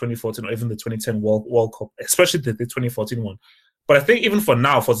 let's say, in the 2014 or even the 2010 World Cup, especially the 2014 one. But I think even for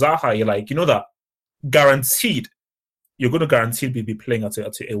now, for Zaha, you're like, you know that guaranteed, you're going to guaranteed be playing at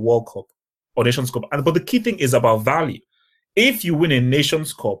a World Cup or Nations Cup. But the key thing is about value. If you win a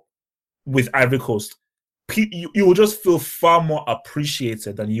Nations Cup with Ivory Coast, you will just feel far more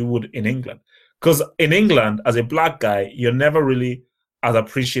appreciated than you would in England. Because in England, as a black guy, you're never really as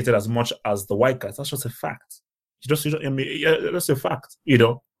appreciated as much as the white guys. That's just a fact. I mean, that's a fact. You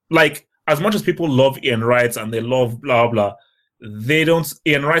know, like as much as people love Ian Wright and they love blah blah, they don't.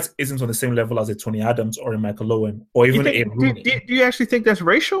 Ian Wright isn't on the same level as a Tony Adams or a Michael Owen or even a Rooney. Do you actually think that's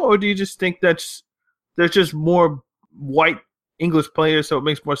racial, or do you just think there's just more white English players, so it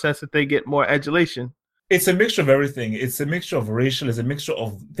makes more sense that they get more adulation? It's a mixture of everything. It's a mixture of racial. It's a mixture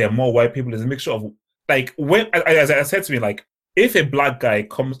of there are more white people. It's a mixture of like when, as I said to me, like if a black guy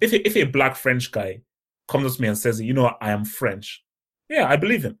comes, if a black French guy comes to me and says, you know, I am French, yeah, I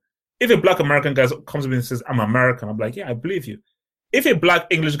believe him. If a black American guy comes to me and says, I'm American, I'm like, yeah, I believe you. If a black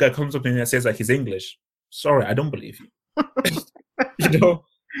English guy comes up to me and says like he's English, sorry, I don't believe you. You know.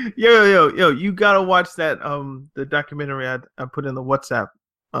 Yo, you gotta watch that the documentary I put in the WhatsApp.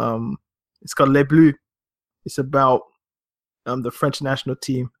 It's called Les Bleus. It's about the French national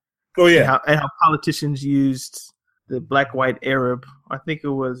team. Oh yeah, and how politicians used the black, white, Arab. I think it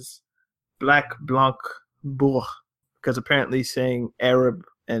was black, blanc, bourg, because apparently saying Arab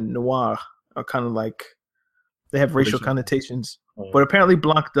and noir are kind of like they have racial connotations. Oh. But apparently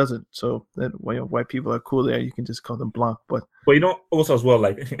blanc doesn't. So that when white people are cool there, you can just call them blanc. But you know, also as well,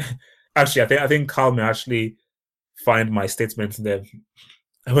 like actually, I think Carl may actually find my statements there.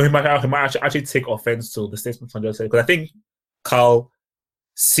 He might actually take offense to the statements I just said, because I think Carl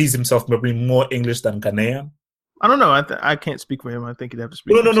sees himself maybe more English than Ghanaian. I don't know. I can't speak for him. I think he'd have to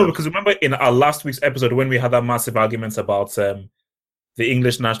speak. No, because remember in our last week's episode when we had that massive argument about the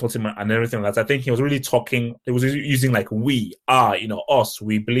English national team and everything like that, I think he was really talking. He was using like we are, you know, us.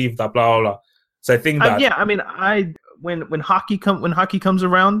 We believe that blah blah blah. So I think that yeah. I mean, when hockey comes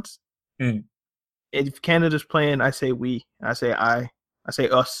around, if Canada's playing, I say we. I say I say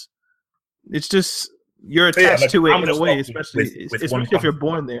us. It's just you're attached to it in a way, especially if you're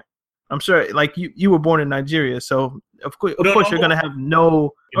born there. I'm sure, like you were born in Nigeria, so of course you're gonna have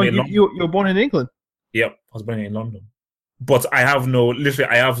no. You were born in England. Yep, I was born in London, but I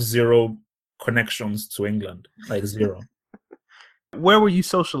have zero connections to England, like zero. Where were you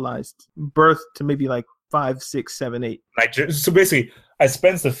socialized? Birth to maybe like 5, 6, 7, 8. Nigeria. So basically, I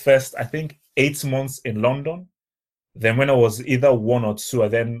spent the first 8 months in London. Then when I was either 1 or 2, I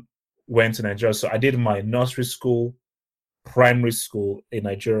then went to Nigeria. So I did my nursery school, primary school in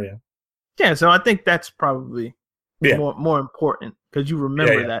Nigeria. Yeah, so I think that's probably more important because you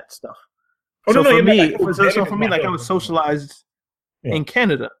remember that stuff. Oh, so for me, I was socialized in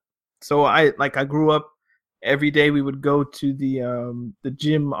Canada. So I grew up every day. We would go to the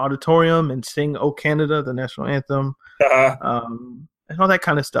gym auditorium and sing "O Canada," the national anthem, and all that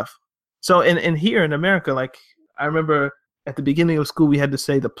kind of stuff. So and here in America, like I remember at the beginning of school, we had to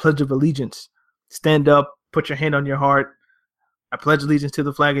say the Pledge of Allegiance. Stand up, put your hand on your heart. I pledge allegiance to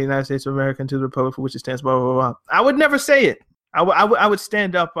the flag of the United States of America and to the republic for which it stands, blah, blah, blah. I would never say it. I would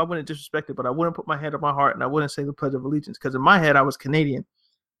stand up. I wouldn't disrespect it, but I wouldn't put my hand on my heart and I wouldn't say the Pledge of Allegiance because in my head, I was Canadian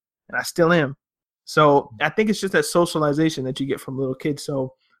and I still am. So I think it's just that socialization that you get from little kids.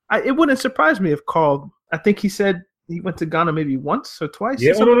 So it wouldn't surprise me if Carl, I think he said he went to Ghana maybe once or twice.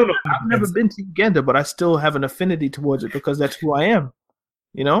 Yeah, no. I've never been to Uganda, but I still have an affinity towards it because that's who I am.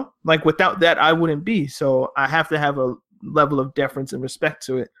 You know, like without that, I wouldn't be. So I have to have a level of deference and respect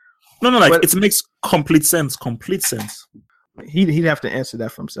to it. No, like it makes complete sense. He'd have to answer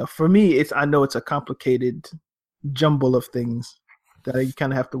that for himself. For me, I know it's a complicated jumble of things that you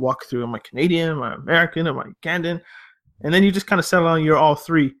kind of have to walk through. Am I Canadian? Am I American? Am I Ugandan? And then you just kind of settle on you're all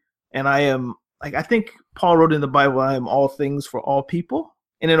three. And I am, like, I think Paul wrote in the Bible, I am all things for all people.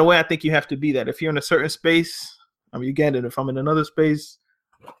 And in a way, I think you have to be that. If you're in a certain space, I'm Ugandan. If I'm in another space,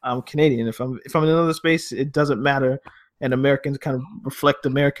 I'm Canadian. If I'm in another space, it doesn't matter. And Americans kind of reflect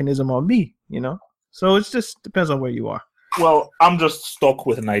Americanism on me, you know? So it just depends on where you are. Well, I'm just stuck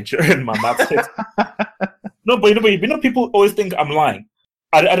with Nigerian, man. That's it. No, but you know, people always think I'm lying.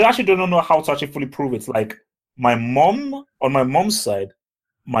 I actually don't know how to actually fully prove it. Like, my mom, on my mom's side,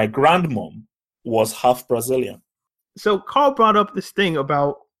 my grandmom was half Brazilian. So Carl brought up this thing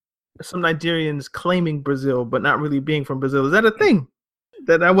about some Nigerians claiming Brazil, but not really being from Brazil. Is that a thing?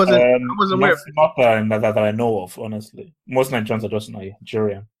 That I wasn't aware of. Not that I know of, honestly. Most Nigerians are just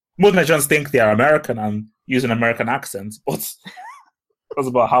Nigerian. Most Nigerians think they are American and use an American accent, but that's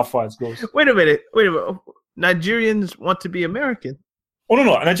about how far it goes. Wait a minute. Nigerians want to be American. Oh no!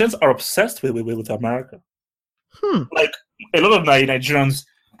 Nigerians are obsessed with America. Like a lot of Nigerians,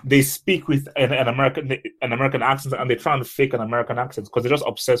 they speak with an American accent, and they try and fake an American accent because they're just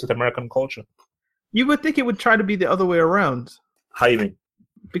obsessed with American culture. You would think it would try to be the other way around. How you mean?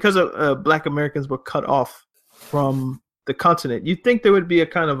 Because Black Americans were cut off from the continent. You'd think there would be a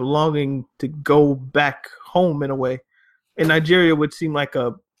kind of longing to go back home in a way. And Nigeria would seem like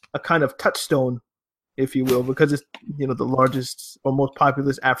a kind of touchstone, if you will, because it's the largest or most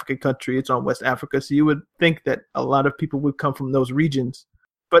populous African country. It's on West Africa, so you would think that a lot of people would come from those regions.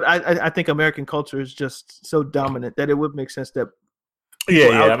 But I think American culture is just so dominant that it would make sense that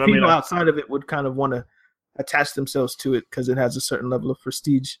people outside of it would kind of want to attach themselves to it because it has a certain level of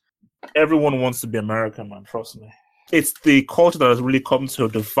prestige. Everyone wants to be American, man. Trust me. It's the culture that has really come to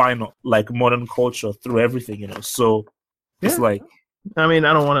define like modern culture through everything, So it's like, I mean,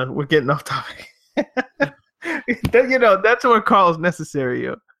 I don't want to. We're getting off topic. That's where Carl's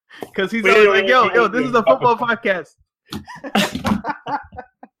necessary, because he's always like, yo, this is a football podcast.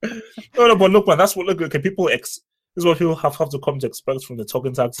 No, but look, man, that's what look. Okay, this is what people have to come to expect from the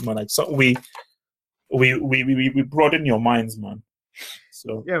Talking Tactics, man. Like, so we broaden your minds, man.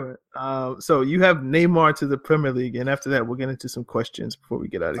 So yeah, man. So you have Neymar to the Premier League, and after that, we'll get into some questions before we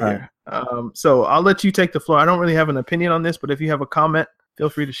get out of here. Right. So I'll let you take the floor. I don't really have an opinion on this, but if you have a comment, feel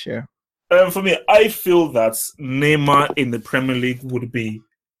free to share. For me, I feel that Neymar in the Premier League would be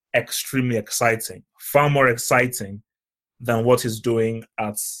extremely exciting, far more exciting than what he's doing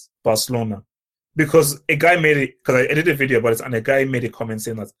at Barcelona. Because a guy made it, because I did a video about it, and a guy made a comment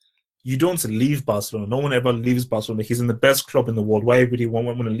saying that you don't leave Barcelona. No one ever leaves Barcelona. He's in the best club in the world. Why would he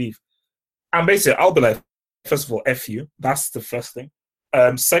want to leave? And basically, I'll be like, first of all, F you. That's the first thing.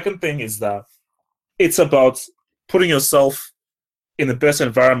 Second thing is that it's about putting yourself in the best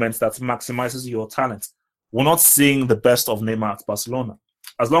environment that maximizes your talent. We're not seeing the best of Neymar at Barcelona.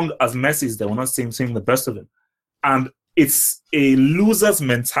 As long as Messi is there, we're not seeing the best of him. And it's a loser's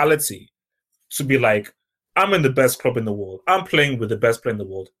mentality to be like, I'm in the best club in the world. I'm playing with the best player in the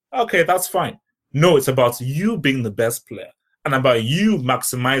world. Okay, that's fine. No, it's about you being the best player and about you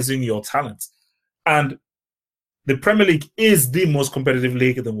maximizing your talent. And the Premier League is the most competitive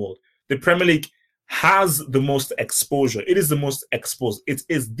league in the world. The Premier League has the most exposure. It is the most exposed. It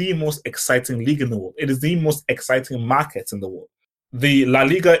is the most exciting league in the world. It is the most exciting market in the world. The La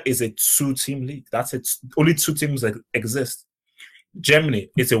Liga is a 2-team league. That's it. Only 2 teams exist. Germany,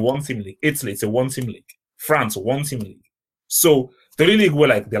 it's a 1-team league. Italy, it's a 1-team league. France, 1-team league. So the league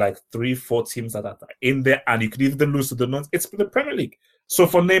where there are 3-4 teams that are in there, and you could even lose to the North. It's the Premier League. So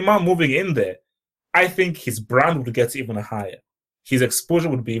for Neymar moving in there, I think his brand would get even higher. His exposure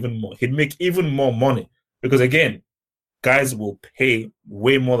would be even more. He'd make even more money because, again, guys will pay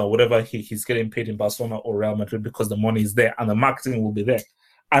way more than whatever he's getting paid in Barcelona or Real Madrid because the money is there and the marketing will be there.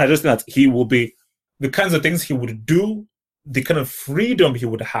 And I just think that he will be, the kinds of things he would do, the kind of freedom he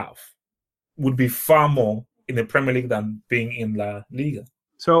would have would be far more in the Premier League than being in La Liga.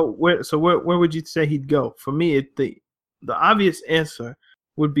 So where would you say he'd go? For me, the obvious answer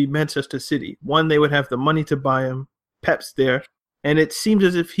would be Manchester City. One, they would have the money to buy him. Pep's there. And it seems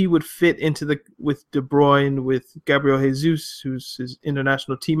as if he would fit into with De Bruyne, with Gabriel Jesus, who's his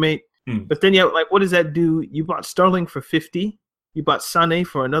international teammate. But then, what does that do? You bought Sterling for 50. You bought Sané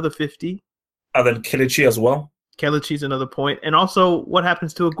for another 50. And then Kelechi as well. Kelechi's another point. And also, what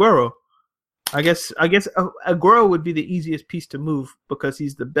happens to Aguero? I guess Aguero would be the easiest piece to move because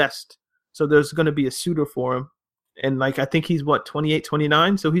he's the best. So there's going to be a suitor for him. And I think he's 28,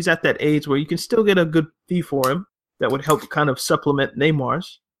 29. So he's at that age where you can still get a good fee for him that would help kind of supplement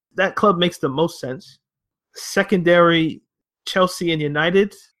Neymar's. That club makes the most sense. Secondary, Chelsea and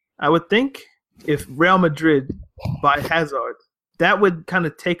United, I would think. If Real Madrid buy Hazard, that would kind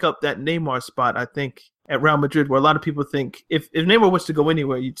of take up that Neymar spot, I think, at Real Madrid, where a lot of people think if Neymar was to go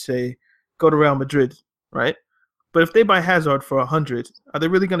anywhere, you'd say, go to Real Madrid, right? But if they buy Hazard for 100, are they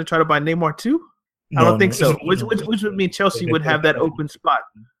really going to try to buy Neymar too? I don't think so. Which would mean Chelsea would have that open spot.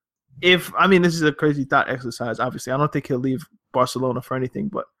 This is a crazy thought exercise, obviously. I don't think he'll leave Barcelona for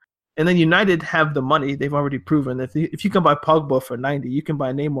anything. And then United have the money. They've already proven that if you can buy Pogba for 90, you can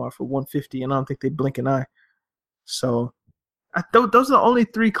buy Neymar for 150, and I don't think they blink an eye. So those are the only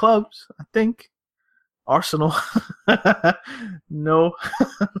 3 clubs, I think. Arsenal. No.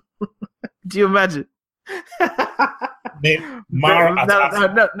 Do you imagine?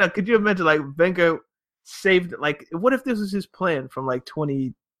 No. Could you imagine like Wenger saved like what if this was his plan from like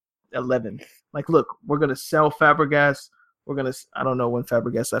 2011? Like, look, we're gonna sell Fabregas. I don't know when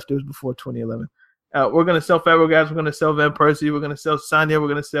Fabregas left. It was before 2011. We're gonna sell Fabregas. We're gonna sell Van Persie. We're gonna sell Sanya. We're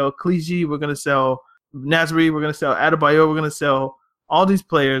gonna sell Clichy. We're gonna sell Nasri. We're gonna sell Adebayor. We're gonna sell all these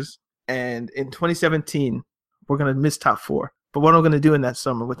players. And in 2017, we're gonna miss top 4. But what I'm gonna do in that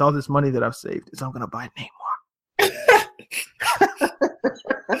summer with all this money that I've saved is I'm gonna buy Neymar.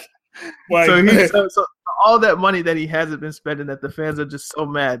 So all that money that he hasn't been spending, that the fans are just so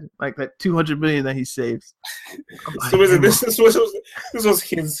mad, like that 200 million that he saves. So this was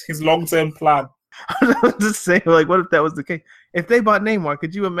his long-term plan. I'm just saying, like, what if that was the case? If they bought Neymar,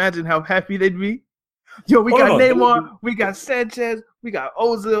 could you imagine how happy they'd be? Yo, we got Neymar, we got Sanchez, we got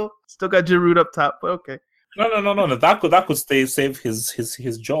Ozil, still got Giroud up top, but okay. No. That could save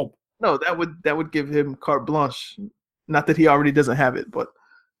his job. No, that would give him carte blanche. Not that he already doesn't have it, but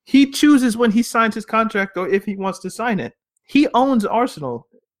he chooses when he signs his contract or if he wants to sign it. He owns Arsenal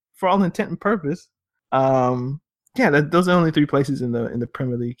for all intent and purpose. Those are the only 3 places in the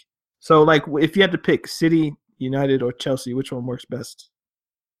Premier League. So, like, if you had to pick City, United, or Chelsea, which one works best?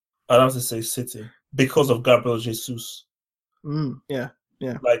 I'd have to say City because of Gabriel Jesus. Yeah.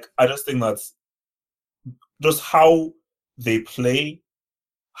 Like, I just think that's just how they play,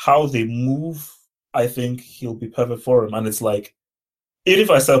 how they move. I think he'll be perfect for him. And it's like, even if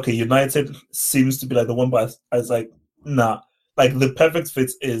I say, okay, United seems to be like the one, but I was like, nah. Like, the perfect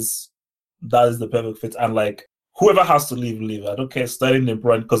fit is the perfect fit. And, like, whoever has to leave. I don't care, Sterling De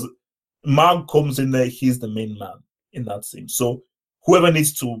Bruyne, because Mount comes in there, he's the main man in that team. So whoever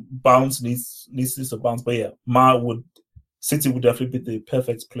needs to bounce needs to bounce. But yeah, City would definitely be the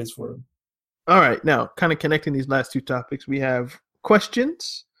perfect place for him. All right, now kind of connecting these last 2 topics, we have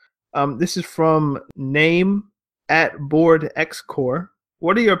questions. This is from Name at Board XCore.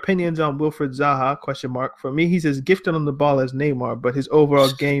 What are your opinions on Wilfried Zaha? ? For me, he's as gifted on the ball as Neymar, but his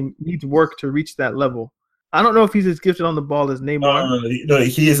overall game needs work to reach that level. I don't know if he's as gifted on the ball as Neymar. No,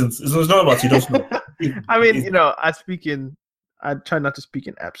 he isn't. It's not about you don't know. I mean, I try not to speak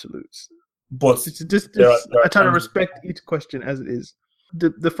in absolutes. But I try to respect each question as it is.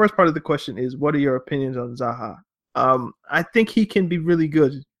 The first part of the question is, what are your opinions on Zaha? I think he can be really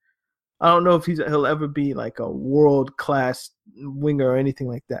good. I don't know if he'll ever be like a world-class winger or anything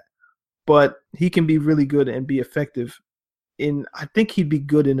like that. But he can be really good and be effective. I think he'd be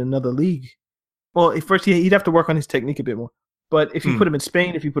good in another league. Well, first he'd have to work on his technique a bit more. But if you put him in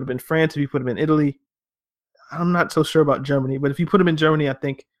Spain, if you put him in France, if you put him in Italy, I'm not so sure about Germany. But if you put him in Germany, I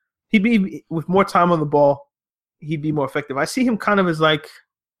think he'd be, with more time on the ball, he'd be more effective. I see him kind of as like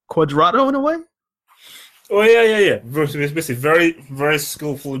Cuadrado in a way. Oh, yeah. Basically, very, very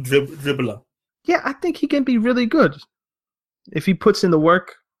skillful dribbler. Yeah, I think he can be really good. If he puts in the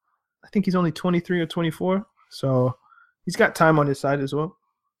work, I think he's only 23 or 24. So he's got time on his side as well.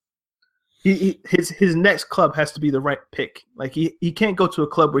 His next club has to be the right pick. Like he can't go to a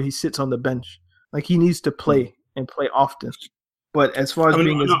club where he sits on the bench. Like he needs to play and play often. But as far as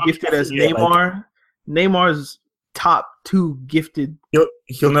being as gifted as Neymar, Neymar's top 2 gifted.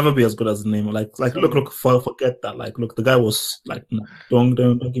 He'll never be as good as Neymar. Like look, forget that. Like look, the guy was like, no,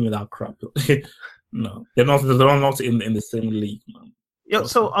 don't give me that crap. No, they're not in the same league, man. Yeah.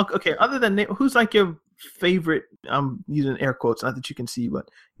 So okay, other than Neymar, who's like your favorite? I'm using air quotes, not that you can see, but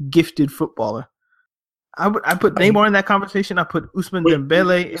gifted footballer. I put Neymar in that conversation. I put Ousmane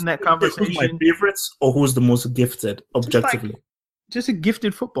Dembele in that conversation. Who's my favorites, or who's the most gifted objectively? Just a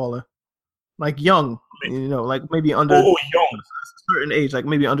gifted footballer, like young, like maybe under young, a certain age, like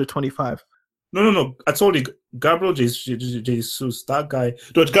maybe under 25. No. I told you, Gabriel Jesus, that guy.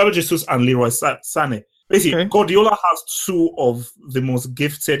 No, Gabriel Jesus and Leroy Sané. Basically, Guardiola has 2 of the most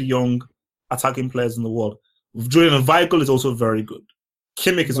gifted young attacking players in the world. Julian Weigl is also very good.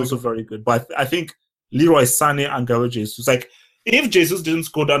 Kimmich is also very good. But I think Leroy Sané and Gabriel Jesus, like, if Jesus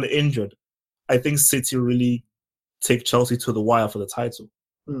didn't go down injured, I think City really take Chelsea to the wire for the title.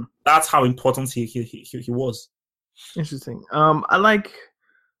 That's how important he was. Interesting. I like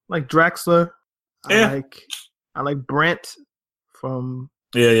Draxler. I like Brandt from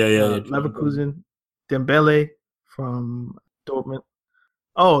Leverkusen. Dembele from Dortmund.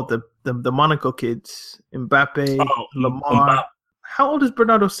 Oh, the Monaco kids. Mbappe, Lamar. Mbappe. How old is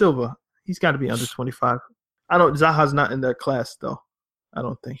Bernardo Silva? He's got to be under 25. Zaha's not in that class though. I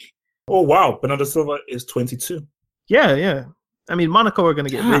don't think. Oh wow, Bernardo Silva is 22. Yeah. I mean, Monaco are going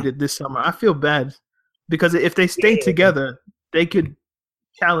to get rated this summer. I feel bad because if they stay together, they could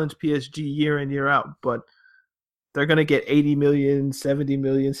challenge PSG year in, year out. But they're going to get 80 million, 70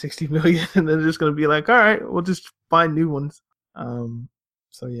 million, 60 million, and they're just going to be like, all right, we'll just find new ones.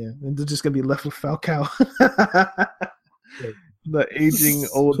 So, yeah, and they're just going to be left with Falcao. The aging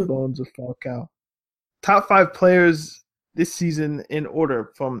old bones of Falcao. Top 5 players this season in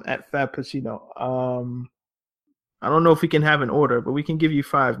order from at Fab Pacino. I don't know if we can have an order, but we can give you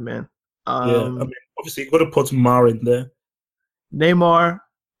 5, man. Obviously, you got to put Mar in there. Neymar,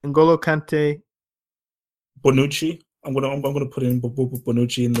 N'Golo Kante, Bonucci. I'm gonna put in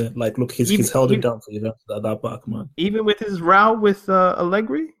Bonucci in there. Like, look, he's held it down for you at that back, man. Even with his row with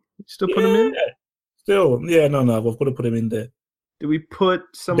Allegri, you still put him in. Still, no, we've got to put him in there. Do we put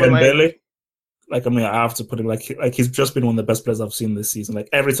someone Dembele? I have to put him like he's just been one of the best players I've seen this season. Like,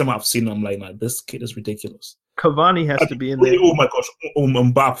 every time I've seen him, I'm like, nah, this kid is ridiculous. Cavani has to be in there. Oh my gosh,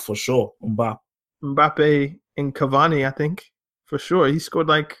 Mbappe for sure. Mbappe and Cavani, I think, for sure. He scored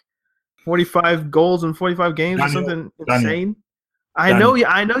like 45 goals in 45 games or something insane. I know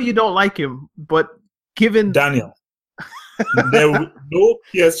you don't like him, but given Daniel, no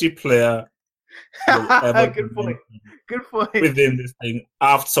PSG player will ever Good point. within this thing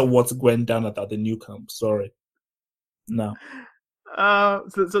after what went down at the new camp. Sorry. No.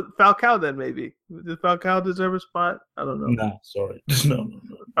 So Falcao then maybe. Does Falcao deserve a spot? I don't know. No, sorry. No.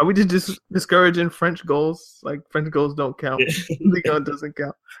 Are we just discouraging French goals? Like, French goals don't count. Ligue 1 doesn't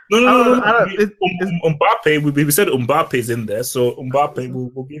count. No. Mbappe, we said Mbappe's in there, so Mbappe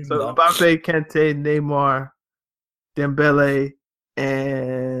will give him that. Mbappe, Kante, Neymar, Dembele,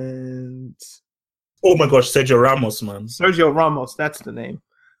 and oh my gosh, Sergio Ramos, man. Sergio Ramos, that's the name.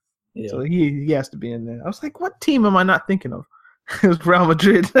 Yeah. So he has to be in there. I was like, what team am I not thinking of? It was Real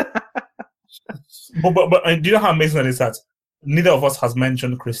Madrid. but do you know how amazing that is that neither of us has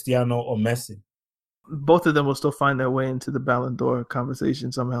mentioned Cristiano or Messi? Both of them will still find their way into the Ballon d'Or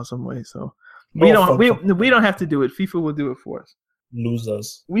conversation somehow, some way. So we don't have to do it. FIFA will do it for us.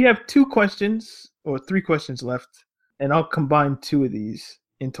 Losers. We have 2 questions or 3 questions left, and I'll combine 2 of these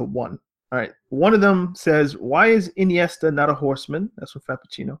into one. All right. One of them says, why is Iniesta not a horseman? That's from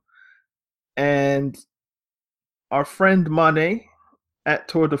Fappuccino. And our friend Mane at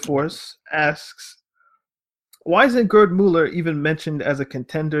Tour de Force asks, why isn't Gerd Müller even mentioned as a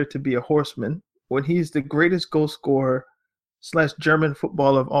contender to be a horseman when he's the greatest goal scorer / German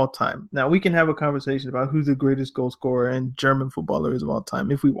footballer of all time? Now, we can have a conversation about who the greatest goal scorer and German footballer is of all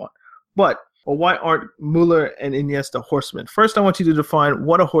time if we want. But why aren't Müller and Iniesta horsemen? First, I want you to define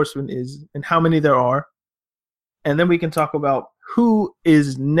what a horseman is and how many there are. And then we can talk about who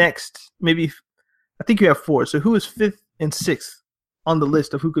is next. Maybe, I think you have 4. So who is 5th and 6th on the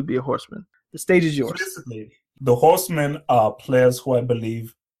list of who could be a horseman? The stage is yours. Basically, the horsemen are players who I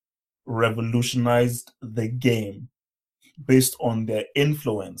believe revolutionized the game based on their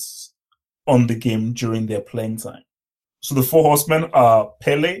influence on the game during their playing time. So the 4 horsemen are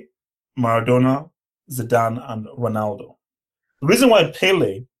Pele, Maradona, Zidane, and Ronaldo. The reason why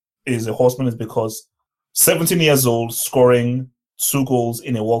Pele is a horseman is because 17 years old, scoring 2 goals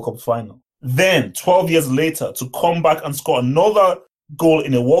in a World Cup final. Then, 12 years later, to come back and score another goal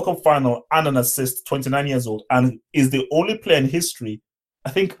in a World Cup final and an assist, 29 years old, and is the only player in history, I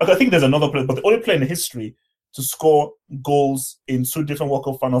think there's another player, but the only player in history to score goals in 2 different World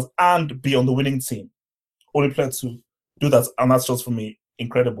Cup finals and be on the winning team. Only player to do that, and that's just, for me,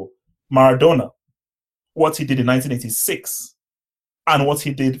 incredible. Maradona, what he did in 1986 and what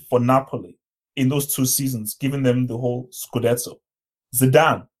he did for Napoli in those 2 seasons, giving them the whole Scudetto.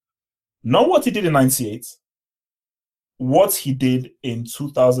 Zidane, not what he did in 98, what he did in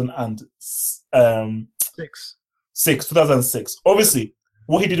 2006. Obviously,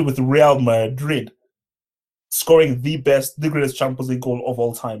 what he did with Real Madrid, scoring the greatest Champions League goal of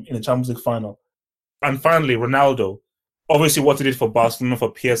all time in a Champions League final. And finally, Ronaldo, obviously what he did for Barcelona,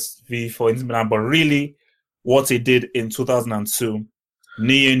 for PSV, for Inter Milan, but really what he did in 2002,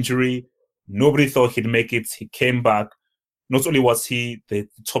 knee injury, nobody thought he'd make it. He came back. Not only was he the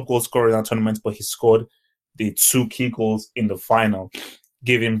top goal scorer in that tournament, but he scored the 2 key goals in the final,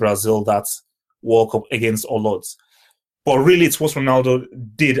 giving Brazil that World Cup against all odds. But really, it's what Ronaldo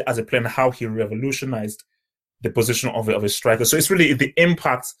did as a player and how he revolutionized the position of a striker. So it's really the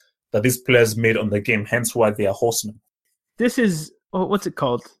impact that these players made on the game, hence why they are horsemen. This is, what's it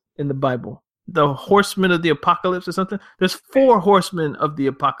called in the Bible? The horsemen of the apocalypse or something? There's 4 horsemen of the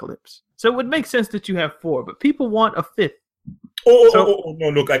apocalypse. So it would make sense that you have 4, but people want a 5th. No,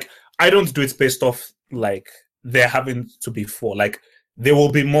 look, like, I don't do it based off, like, there having to be 4. Like, there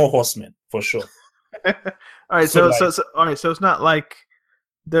will be more horsemen, for sure. All right, so it's not like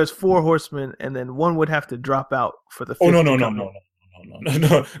there's 4 horsemen and then one would have to drop out for the 5th. No.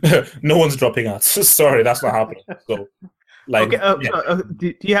 No one's dropping out. Sorry, that's not happening. So, like, okay,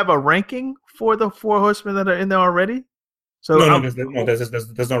 do you have a ranking for the 4 horsemen that are in there already? So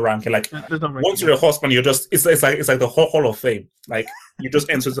there's no ranking. Like, there's no ranking. Once you're a horseman, you're just it's like the Hall of Fame. Like, you just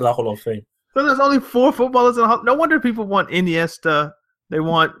enter into that Hall of Fame. So there's only 4 footballers in the Hall. No wonder people want Iniesta. They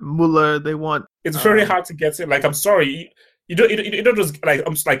want Muller. They want. It's very hard to get in. Like, I'm sorry, you don't just like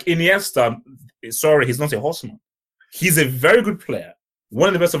I'm just like Iniesta. Sorry, he's not a horseman. He's a very good player, one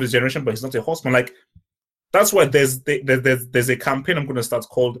of the best of his generation, but he's not a horseman. Like, that's why there's a campaign I'm going to start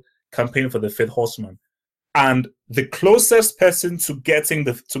called Campaign for the 5th Horseman, and the closest person to becoming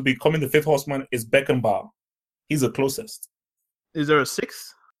the 5th horseman is Beckenbauer. He's the closest. Is there a 6th?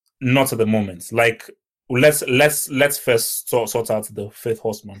 Not at the moment. Like, let's first sort out the 5th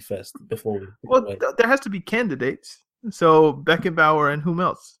horseman first before we. Well, there has to be candidates. So Beckenbauer and whom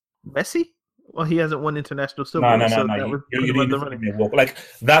else? Messi? Well, he hasn't won international silver. No. You like,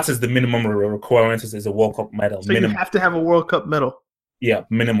 that is the minimum requirement. Is a World Cup medal. So you have to have a World Cup medal. Yeah,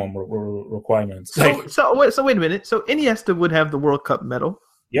 minimum requirements. So wait a minute. So Iniesta would have the World Cup medal.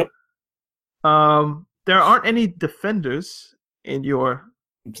 Yep. There aren't any defenders in your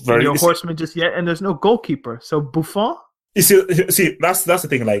horsemen just yet, and there's no goalkeeper. So Buffon. You see, that's the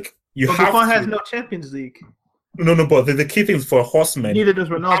thing. Like, Buffon has no Champions League. No, but the key thing for a horseman. Neither does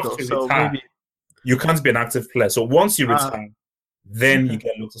Ronaldo. So maybe you can't be an active player. So once you retire, then you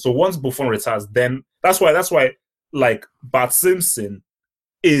get looked. So once Buffon retires, then that's why like Bart Simpson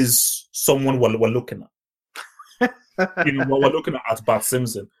is someone we're looking at. We're looking at Bart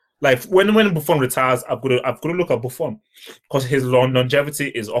Simpson. Like, when Buffon retires, I'm gonna look at Buffon because his longevity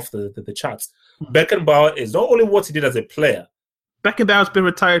is off the charts. Beckenbauer is not only what he did as a player. Beckenbauer's been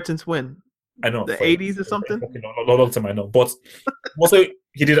retired since when? I know, the 80s or something. Not all the time, I know, but also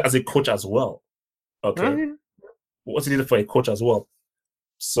he did it as a coach as well. Okay, what he did for a coach as well.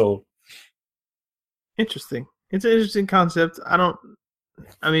 So interesting. It's an interesting concept. I don't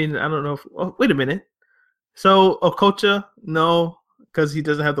know. Wait a minute. So Okocha, no, because he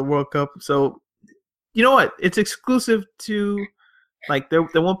doesn't have the World Cup. So you know what? It's exclusive to, like, there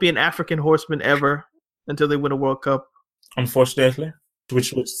won't be an African horseman ever until they win a World Cup. Unfortunately,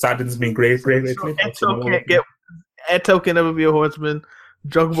 which saddens me greatly. So Eto'o can never be a horseman.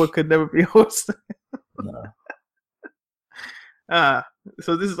 Drogba could never be a horseman. No.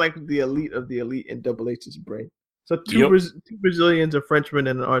 So this is like the elite of the elite in Double H's brain. So two Brazilians, a Frenchman,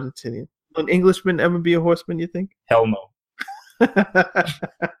 and an Argentinian. Will an Englishman ever be a horseman, you think? Hell no.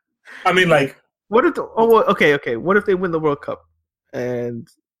 I mean, like, what if okay. What if they win the World Cup and,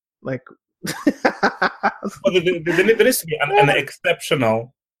 like, well, there needs to be an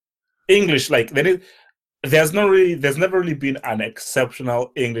exceptional English, like, there's never really been an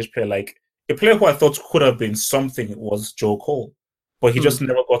exceptional English player. Like, a player who I thought could have been something was Joe Cole, but he just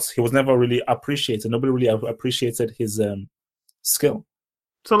he was never really appreciated. Nobody really appreciated his skill.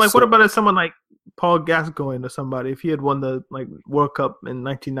 So, like, what about someone like Paul Gascoigne or somebody? If he had won the, like, World Cup in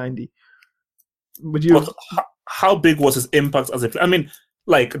 1990, would you? How big was his impact as a player? I mean,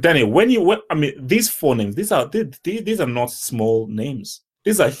 like, Danny, these 4 names, these are not small names.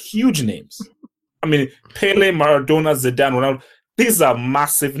 These are huge names. I mean, Pele, Maradona, Zidane, Ronaldo. These are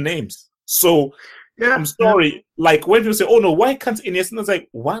massive names. So, yeah, I'm sorry. Like, when people say, "Oh no, why can't Iniesta?" It's like,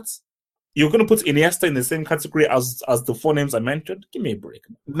 what? You're going to put Iniesta in the same category as the 4 names I mentioned? Give me a break.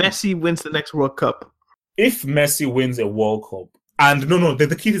 Messi wins the next World Cup. If Messi wins a World Cup, and no,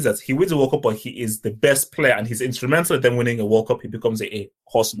 the key is that he wins a World Cup, but he is the best player and he's instrumental in them winning a World Cup, he becomes a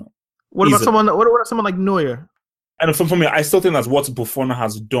horseman. What about someone like Neuer? And for me, I still think that's what Buffon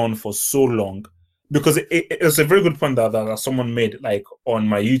has done for so long, because it's a very good point that someone made, like, on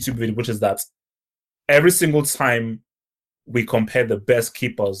my YouTube video, which is that every single time we compare the best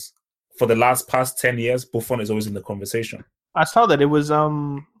keepers for the past 10 years, Buffon is always in the conversation. I saw that. It was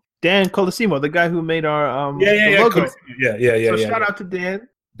Dan Colosimo, the guy who made our logo. So shout out to Dan.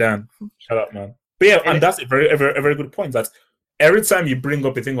 Dan, shout out, man. But yeah, and that's a very good point, that every time you bring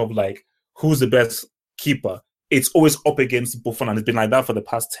up a thing of, like, who's the best keeper, it's always up against Buffon, and it's been like that for the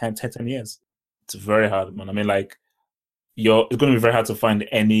past 10 years. It's very hard, man. I mean, like, it's going to be very hard to find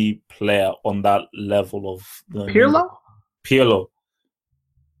any player on that level of Pirlo.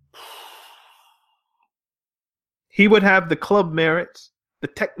 He would have the club merits, the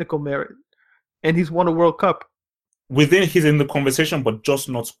technical merit, and he's won a World Cup. He's in the conversation, but just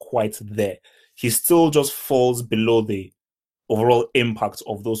not quite there. He still just falls below the overall impact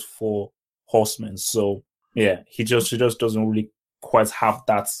of those 4 horsemen. So yeah, he just doesn't really quite have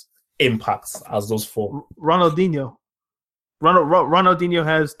that impact as those 4. Ronaldinho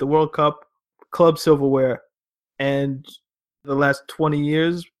has the World Cup, club silverware, and the last 20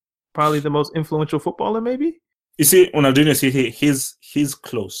 years, probably the most influential footballer, maybe? You see, Ronaldinho, he's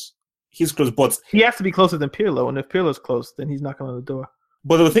close. He's close, but he has to be closer than Pirlo, and if Pirlo's close, then he's knocking on the door.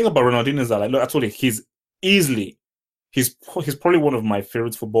 But the thing about Ronaldinho is that, like, look, I told you, he's probably one of my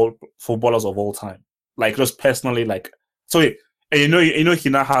favorite footballers of all time. Like, just personally, like, so and you know he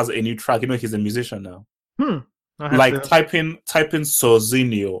now has a new track. You know he's a musician now. Like type in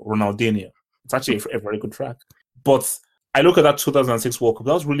Sozinho Ronaldinho. It's actually a very good track. But I look at that 2006 World Cup.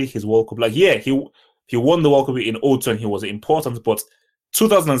 That was really his World Cup. Like, yeah, he won the World Cup in 2002 and he was important, but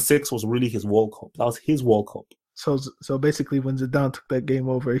 2006 was really his World Cup. That was his World Cup. So basically, when Zidane took that game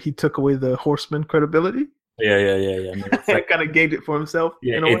over, he took away the horseman credibility. Yeah. I mean, it's like, kind of gained it for himself.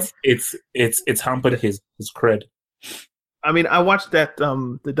 Yeah, in a way. It's hampered his cred. I mean, I watched that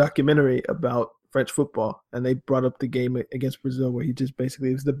the documentary about French football, and they brought up the game against Brazil, where he just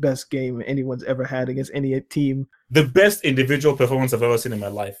basically, it was the best game anyone's ever had against any team. The best individual performance I've ever seen in my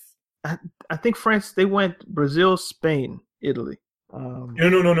life. I think France, they went Brazil, Spain, Italy. No.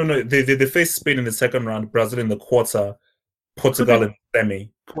 They faced Spain in the second round, Brazil in the quarter, Portugal in the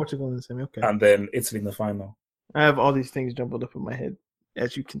semi. Portugal in the semi, okay. And then Italy in the final. I have all these things jumbled up in my head,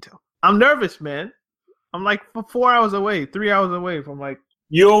 as you can tell. I'm nervous, man. I'm like 4 hours away, 3 hours away from like.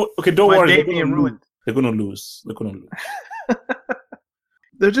 Okay, don't worry. They're gonna lose.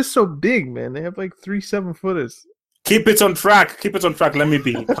 They're just so big, man. They have like 3 7-footers. Keep it on track. Let me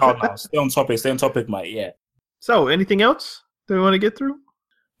be calm now. Stay on topic, mate. Yeah. So, anything else that we want to get through?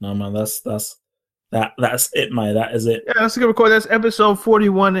 No, man. That's it, mate. That is it. Yeah, that's a good record. That's episode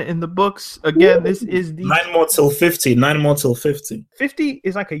 41 in the books. Again, this is the 9 more till 50. 9 more till 50. 50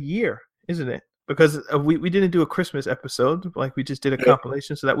 is like a year, isn't it? Because we didn't do a Christmas episode, like we just did a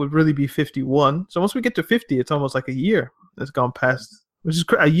compilation, so that would really be 51. So once we get to 50, it's almost like a year that's gone past, which is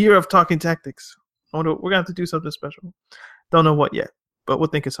a year of talking tactics. We're gonna have to do something special. Don't know what yet, but we'll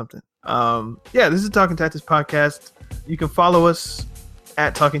think of something. This is Talking Tactics Podcast. You can follow us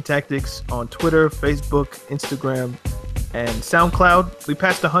at Talking Tactics on Twitter, Facebook, Instagram, and SoundCloud. We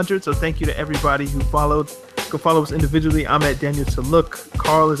passed 100, so thank you to everybody who followed. You can follow us individually. I'm at Daniel Taluk.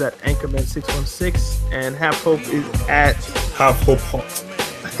 Carl is at Anchorman616, and Half Hope is at Half Hope Hot.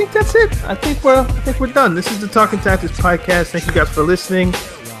 I think that's it. I think we're done. This is the Talking Tactics Podcast. Thank you guys for listening.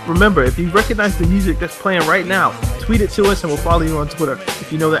 Remember, if you recognize the music that's playing right now, tweet it to us and we'll follow you on Twitter. If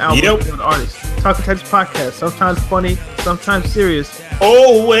you know the album, you know the artist. Talking Tactics Podcast. Sometimes funny, sometimes serious.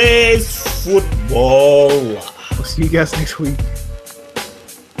 Always football. We'll see you guys next week.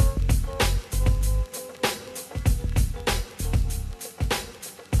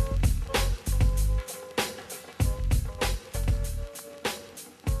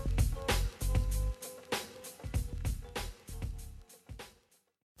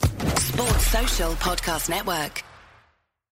 Social Podcast Network.